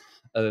years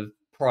of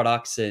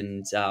products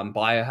and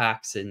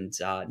biohacks and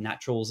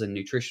naturals and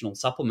nutritional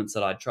supplements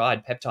that I'd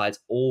tried. Peptides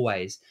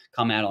always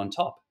come out on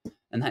top,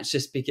 and that's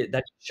just because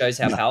that shows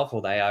how Yeah.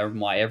 powerful they are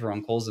and why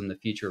everyone calls them the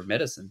future of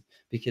medicine,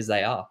 because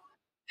they are.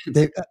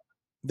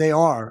 They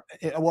are.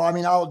 Well, I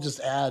mean, I'll just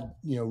add,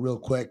 real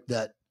quick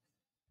that,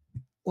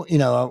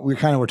 we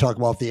kind of were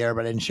talking about the air,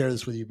 but I didn't share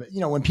this with you. But,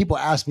 when people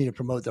ask me to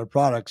promote their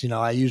products,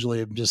 I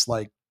usually am just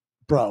like,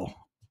 bro,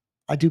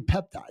 I do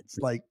peptides.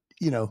 Like,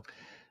 none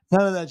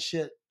of that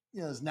shit,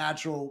 is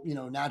natural,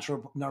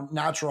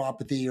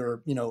 naturopathy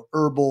or,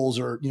 herbals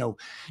or,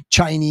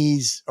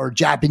 Chinese or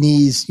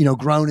Japanese,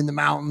 grown in the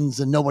mountains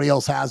and nobody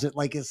else has it.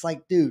 Like, it's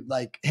like, dude,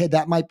 like, hey,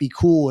 that might be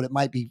cool and it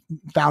might be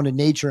found in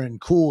nature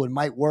and cool and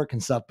might work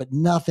and stuff, but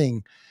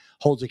nothing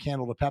holds a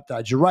candle to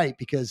peptides. You're right,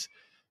 because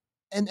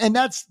and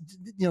that's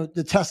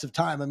the test of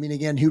time. I mean,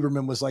 again,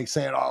 Huberman was like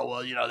saying, oh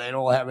well, they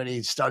don't have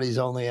any studies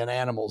only in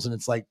animals, and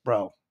it's like,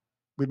 bro,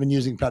 we've been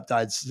using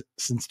peptides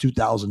since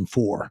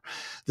 2004.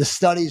 The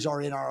studies are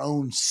in our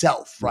own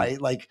self, right?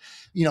 Like,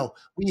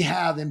 we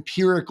have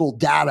empirical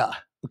data.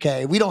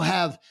 Okay, we don't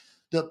have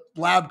the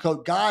lab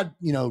coat God,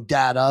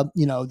 data.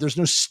 There's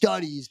no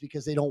studies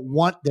because they don't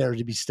want there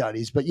to be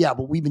studies. But yeah,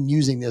 but we've been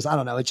using this. I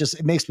don't know.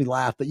 It makes me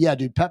laugh. But yeah,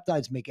 dude,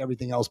 peptides make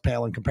everything else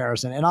pale in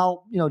comparison. And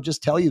I'll,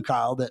 just tell you,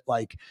 Kyle, that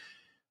like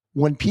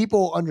when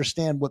people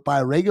understand what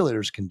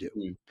bioregulators can do,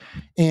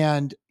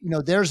 and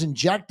there's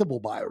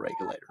injectable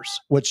bioregulators,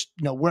 which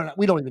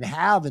we don't even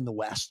have in the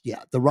West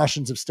yet. The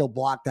Russians have still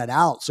blocked that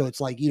out. So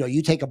it's like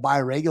you take a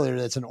bioregulator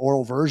that's an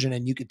oral version,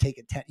 and you could take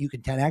it. You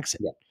can 10x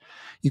it. Yeah.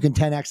 You can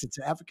 10x its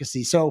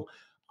efficacy. So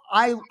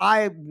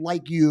I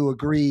like you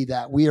agree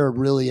that we are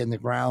really in the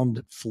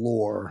ground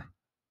floor,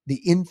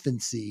 the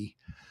infancy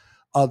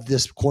of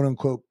this quote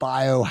unquote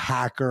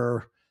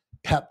biohacker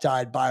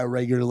peptide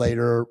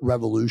bioregulator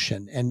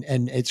revolution. And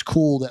it's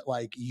cool that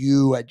like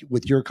you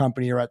with your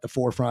company are at the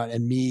forefront,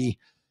 and me,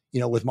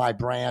 with my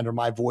brand or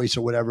my voice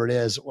or whatever it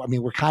is. I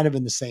mean, we're kind of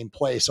in the same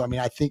place. So, I mean,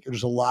 I think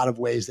there's a lot of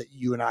ways that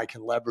you and I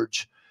can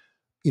leverage,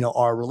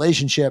 our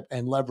relationship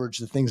and leverage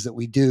the things that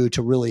we do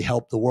to really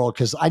help the world.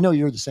 Cause I know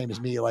you're the same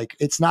as me. Like,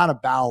 it's not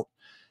about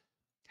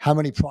how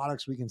many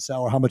products we can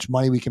sell or how much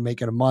money we can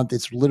make in a month.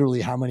 It's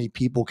literally how many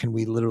people can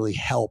we literally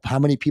help? How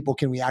many people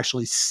can we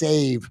actually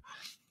save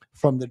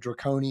from the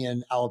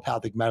draconian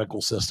allopathic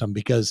medical system?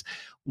 Because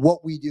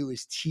what we do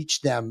is teach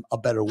them a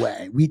better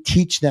way. We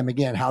teach them,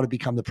 again, how to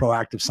become the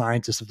proactive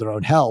scientists of their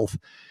own health.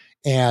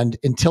 And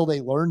until they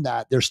learn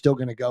that, they're still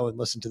going to go and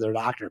listen to their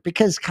doctor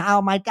because,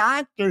 Kyle, my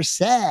doctor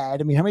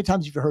said. I mean, how many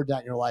times have you heard that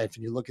in your life?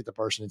 And you look at the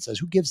person and says,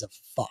 who gives a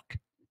fuck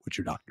what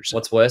your doctor said?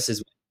 What's worse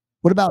is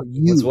what about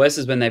you? What's worse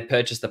is when they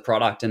purchase the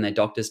product and their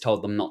doctors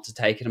told them not to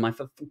take it. I'm like,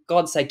 for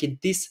God's sake, you're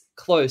this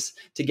close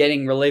to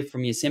getting relief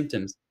from your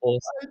symptoms. Or,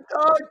 my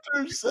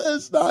doctor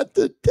says not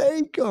to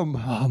take them.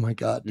 Oh my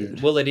God,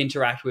 dude. Will it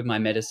interact with my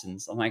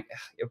medicines? I'm like,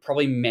 it'll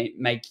probably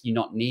make you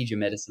not need your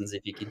medicines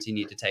if you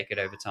continue to take it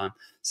over time.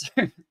 So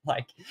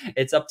like,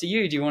 it's up to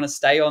you. Do you want to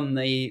stay on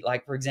the,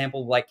 like, for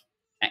example, like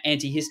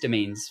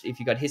antihistamines? If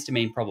you've got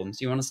histamine problems,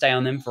 do you want to stay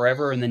on them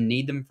forever and then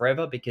need them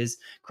forever because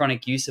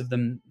chronic use of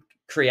them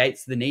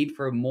creates the need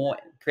for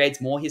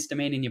creates more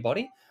histamine in your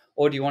body?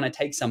 Or do you want to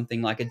take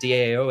something like a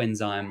DAO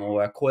enzyme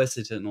or a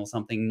quercetin or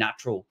something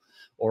natural,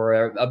 or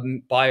a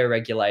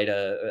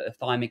bioregulator, a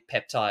thymic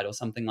peptide or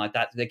something like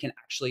that can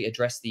actually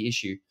address the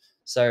issue?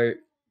 So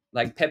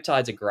Like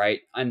peptides are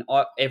great. And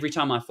every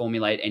time I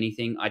formulate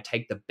anything, I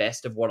take the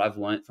best of what I've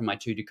learned from my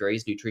 2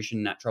 degrees,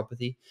 nutrition and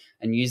naturopathy,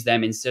 and use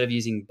them instead of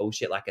using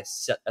bullshit like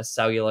a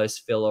cellulose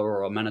filler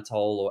or a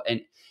mannitol or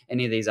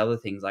any of these other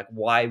things. Like,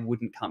 why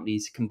wouldn't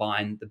companies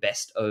combine the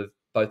best of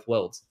both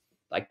worlds?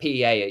 Like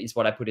PEA is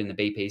what I put in the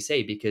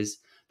BPC because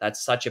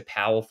that's such a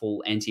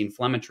powerful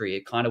anti-inflammatory.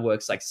 It kind of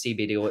works like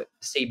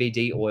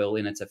CBD oil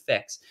in its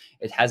effects.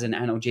 It has an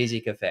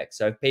analgesic effect.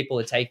 So if people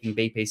are taking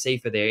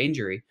BPC for their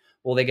injury,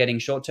 well, they're getting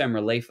short-term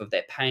relief of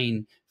their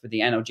pain for the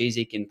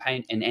analgesic and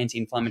pain and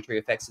anti-inflammatory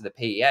effects of the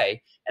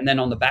PEA. And then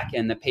on the back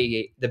end, the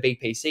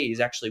BPC is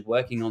actually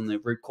working on the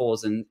root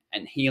cause and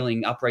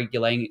healing,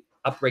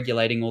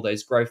 upregulating all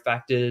those growth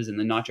factors and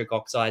the nitric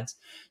oxides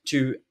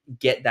to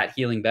get that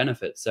healing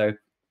benefit. So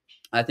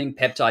I think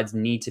peptides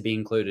need to be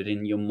included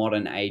in your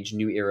modern age,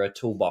 new era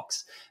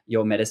toolbox,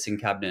 your medicine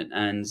cabinet.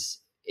 And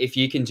if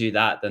you can do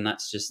that, then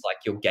that's just like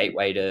your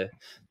gateway to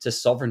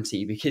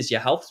sovereignty because your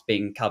health's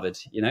being covered.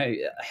 You know,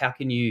 how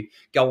can you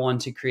go on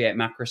to create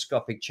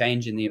macroscopic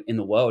change in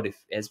the world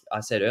if, as I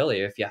said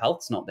earlier, if your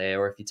health's not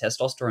there or if your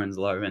testosterone's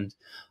low? And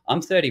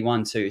I'm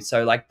 31 too,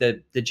 so like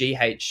the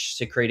GH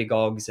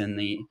secretagogues and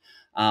the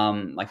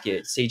like your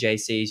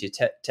CJCs,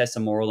 your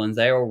tesamorelins,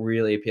 they're all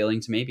really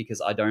appealing to me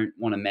because I don't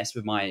want to mess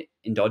with my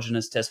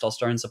endogenous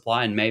testosterone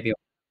supply, and maybe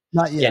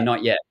Not yet.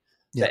 not yet.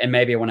 Yeah. And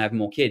maybe I want to have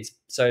more kids.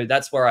 So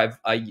that's where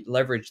I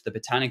leveraged the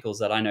botanicals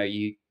that I know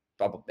you,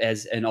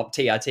 as an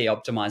TRT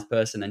optimized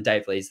person, and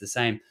Dave Lee's the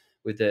same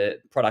with the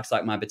products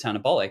like my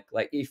Botanabolic.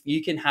 Like if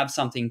you can have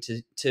something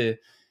to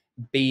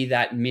be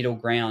that middle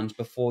ground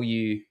before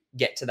you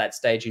get to that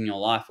stage in your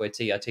life where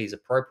TRT is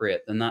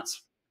appropriate, then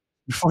that's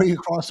before you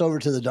cross over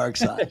to the dark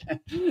side.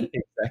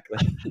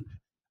 Exactly.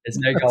 There's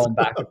no going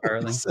back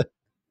apparently.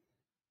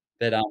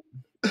 But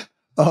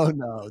oh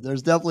no,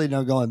 there's definitely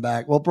no going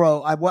back. Well,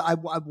 bro, I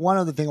one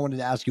other thing I wanted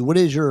to ask you. What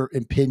is your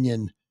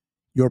opinion,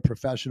 your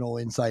professional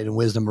insight and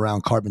wisdom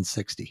around carbon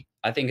 60?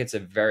 I think it's a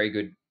very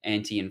good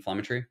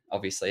anti-inflammatory.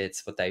 Obviously,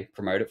 it's what they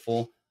promote it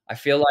for. I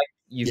feel like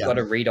you've got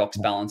a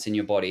redox balance in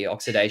your body,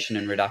 oxidation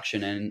and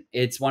reduction, and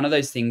it's one of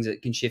those things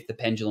that can shift the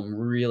pendulum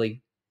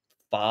really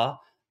far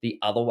the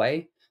other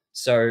way.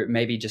 So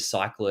maybe just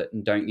cycle it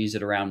and don't use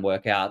it around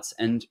workouts,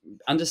 and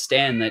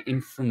understand that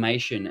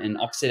inflammation and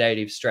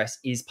oxidative stress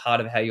is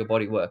part of how your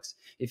body works.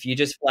 If you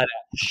just flat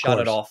out shut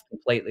it off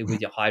completely with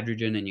your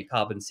hydrogen and your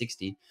carbon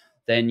 60,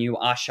 then you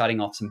are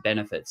shutting off some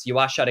benefits. You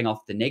are shutting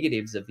off the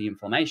negatives of the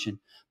inflammation.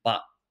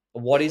 But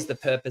what is the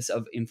purpose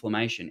of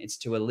inflammation? It's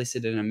to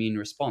elicit an immune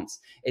response.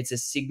 It's a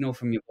signal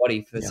from your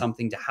body for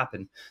something to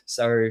happen.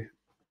 So,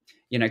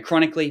 you know,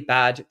 chronically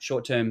bad,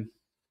 short-term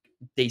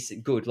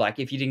decent, good. Like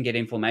if you didn't get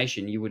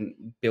inflammation, you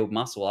wouldn't build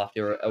muscle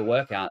after a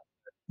workout.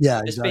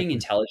 Yeah, just being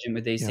intelligent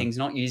with these things,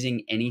 not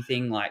using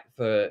anything like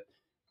for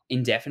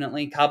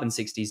indefinitely. Carbon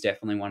 60 is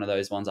definitely one of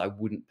those ones I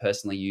wouldn't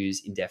personally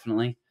use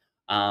indefinitely.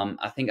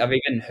 I think I've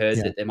even heard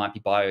that there might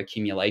be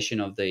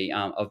bioaccumulation of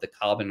the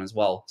carbon as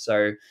well.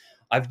 So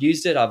I've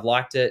used it, I've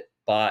liked it,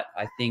 but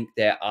I think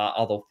there are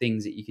other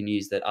things that you can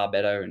use that are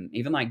better, and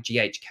even like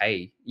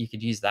GHK, you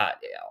could use that.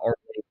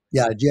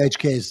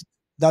 GHK is,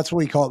 that's what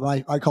we call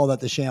it. I call that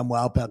the sham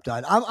wow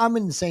peptide. I'm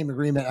in the same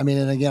agreement. I mean,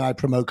 and again, I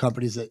promote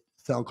companies that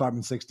sell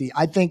carbon 60.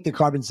 I think the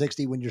carbon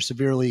 60, when you're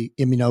severely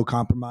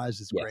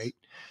immunocompromised, is great.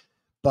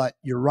 But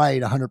you're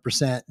right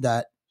 100%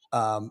 that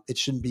it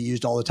shouldn't be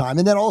used all the time.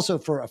 And then also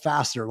for a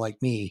faster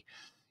like me,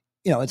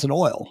 you know, it's an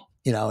oil.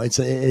 You know, it's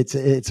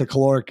a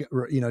caloric,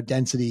 you know,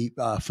 density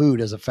food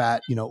as a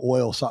fat, you know,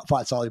 oil,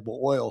 fat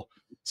soluble oil.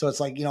 So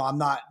it's like, you know, I'm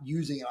not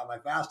using it on my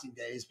fasting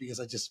days because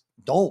I just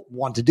don't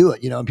want to do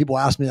it. You know, and people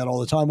ask me that all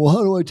the time. Well,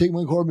 how do I take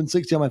my carbon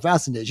 60 on my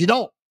fasting days? You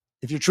don't,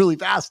 if you're truly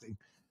fasting,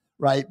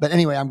 right? But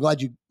anyway, I'm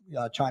glad you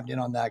chimed in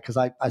on that because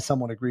I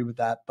somewhat agree with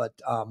that. But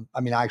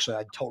I mean, actually,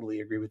 I totally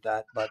agree with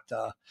that. But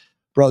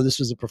bro, this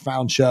was a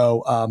profound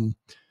show.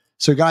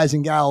 So guys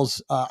and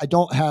gals, I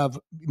don't have,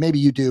 maybe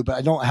you do, but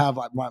I don't have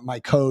my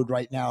code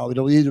right now.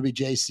 It'll either be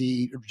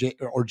JC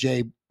or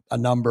J a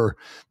number,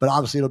 but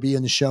obviously it'll be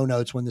in the show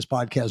notes when this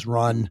podcast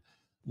run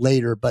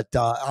later. But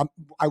I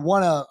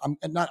will, I'm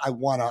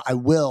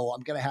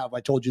going to have, I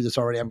told you this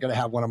already, I'm going to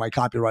have one of my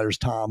copywriters,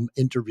 Tom,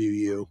 interview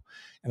you.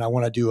 And I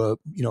want to do a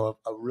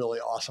really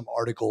awesome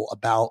article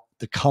about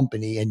the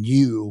company and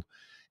you,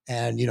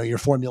 and, you know, your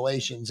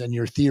formulations and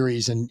your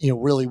theories and, you know,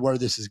 really where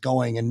this is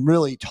going, and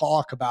really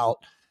talk about,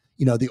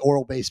 you know, the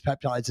oral based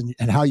peptides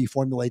and how you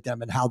formulate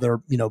them and how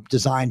they're, you know,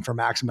 designed for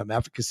maximum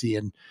efficacy,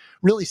 and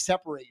really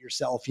separate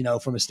yourself, you know,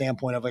 from a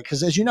standpoint of it.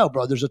 Cause as you know,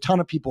 bro, there's a ton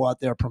of people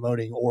out there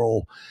promoting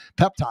oral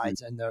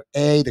peptides, and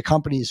the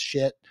company's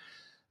shit.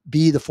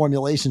 B, the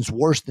formulation's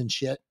worse than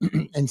shit.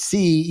 And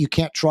C, you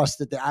can't trust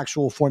that the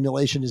actual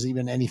formulation is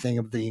even anything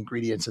of the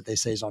ingredients that they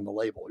say is on the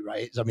label,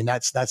 right? I mean,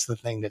 that's the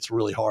thing that's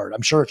really hard.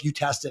 I'm sure if you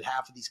tested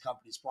half of these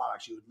companies'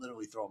 products, you would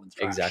literally throw them in the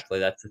trash. Exactly.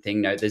 That's the thing.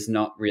 No, there's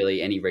not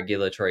really any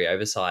regulatory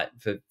oversight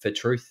for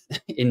truth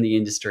in the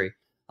industry.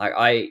 Like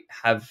I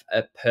have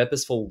a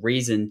purposeful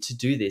reason to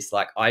do this.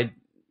 Like I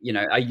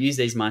use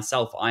these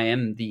myself. I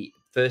am the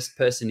first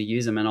person to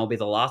use them and I'll be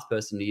the last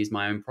person to use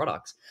my own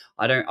products.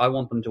 I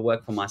want them to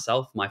work for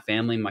myself, my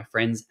family, my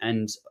friends,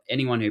 and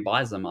anyone who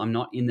buys them. I'm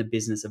not in the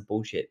business of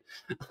bullshit.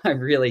 I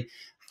really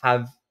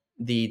have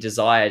the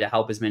desire to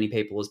help as many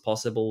people as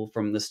possible.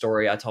 From the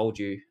story I told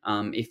you,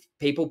 if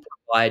people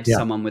provide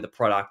someone with a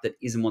product that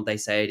isn't what they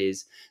say it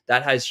is,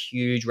 that has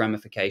huge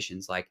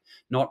ramifications. Like,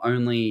 not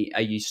only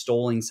are you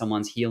stalling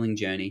someone's healing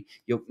journey,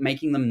 you're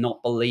making them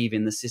not believe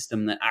in the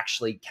system that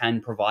actually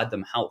can provide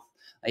them health.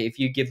 Like, if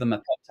you give them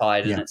a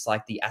peptide and it's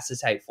like the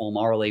acetate form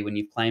orally when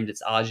you've claimed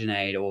it's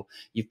arginate, or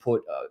you've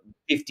put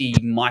 50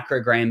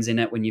 micrograms in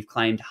it when you've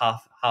claimed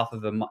half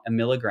of a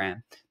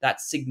milligram,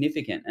 that's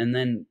significant. And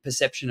then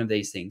perception of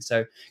these things.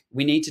 So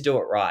we need to do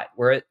it right.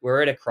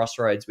 We're at a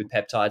crossroads with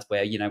peptides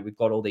where, we've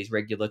got all these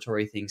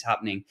regulatory things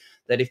happening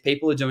that if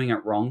people are doing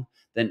it wrong,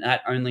 then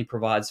that only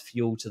provides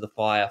fuel to the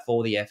fire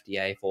for the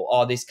FDA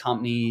for, this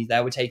company,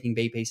 they were taking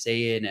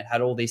BPC and it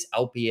had all this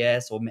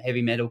LPS or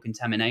heavy metal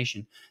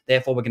contamination.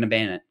 Therefore, we're going to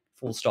ban it.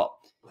 Full stop.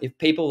 If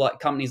people like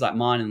companies like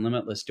mine and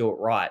Limitless do it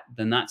right,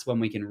 then that's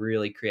when we can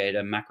really create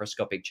a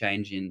macroscopic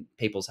change in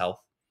people's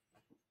health.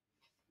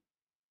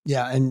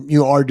 Yeah. And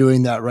you are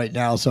doing that right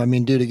now. So, I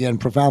mean, dude, again,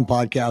 profound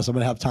podcast. I'm going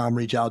to have Tom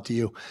reach out to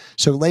you.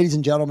 So, ladies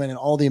and gentlemen, and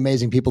all the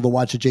amazing people that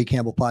watch the Jay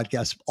Campbell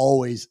podcast,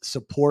 always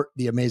support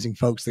the amazing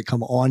folks that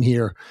come on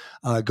here.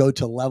 Go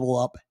to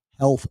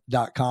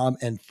leveluphealth.com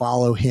and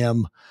follow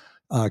him,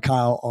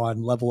 Kyle,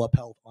 on Level Up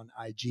Health on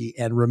IG.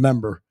 And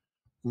remember,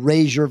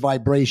 raise your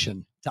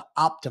vibration to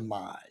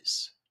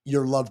optimize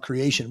your love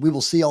creation. We will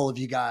see all of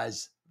you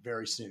guys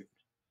very soon.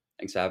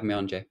 Thanks for having me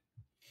on, Jay.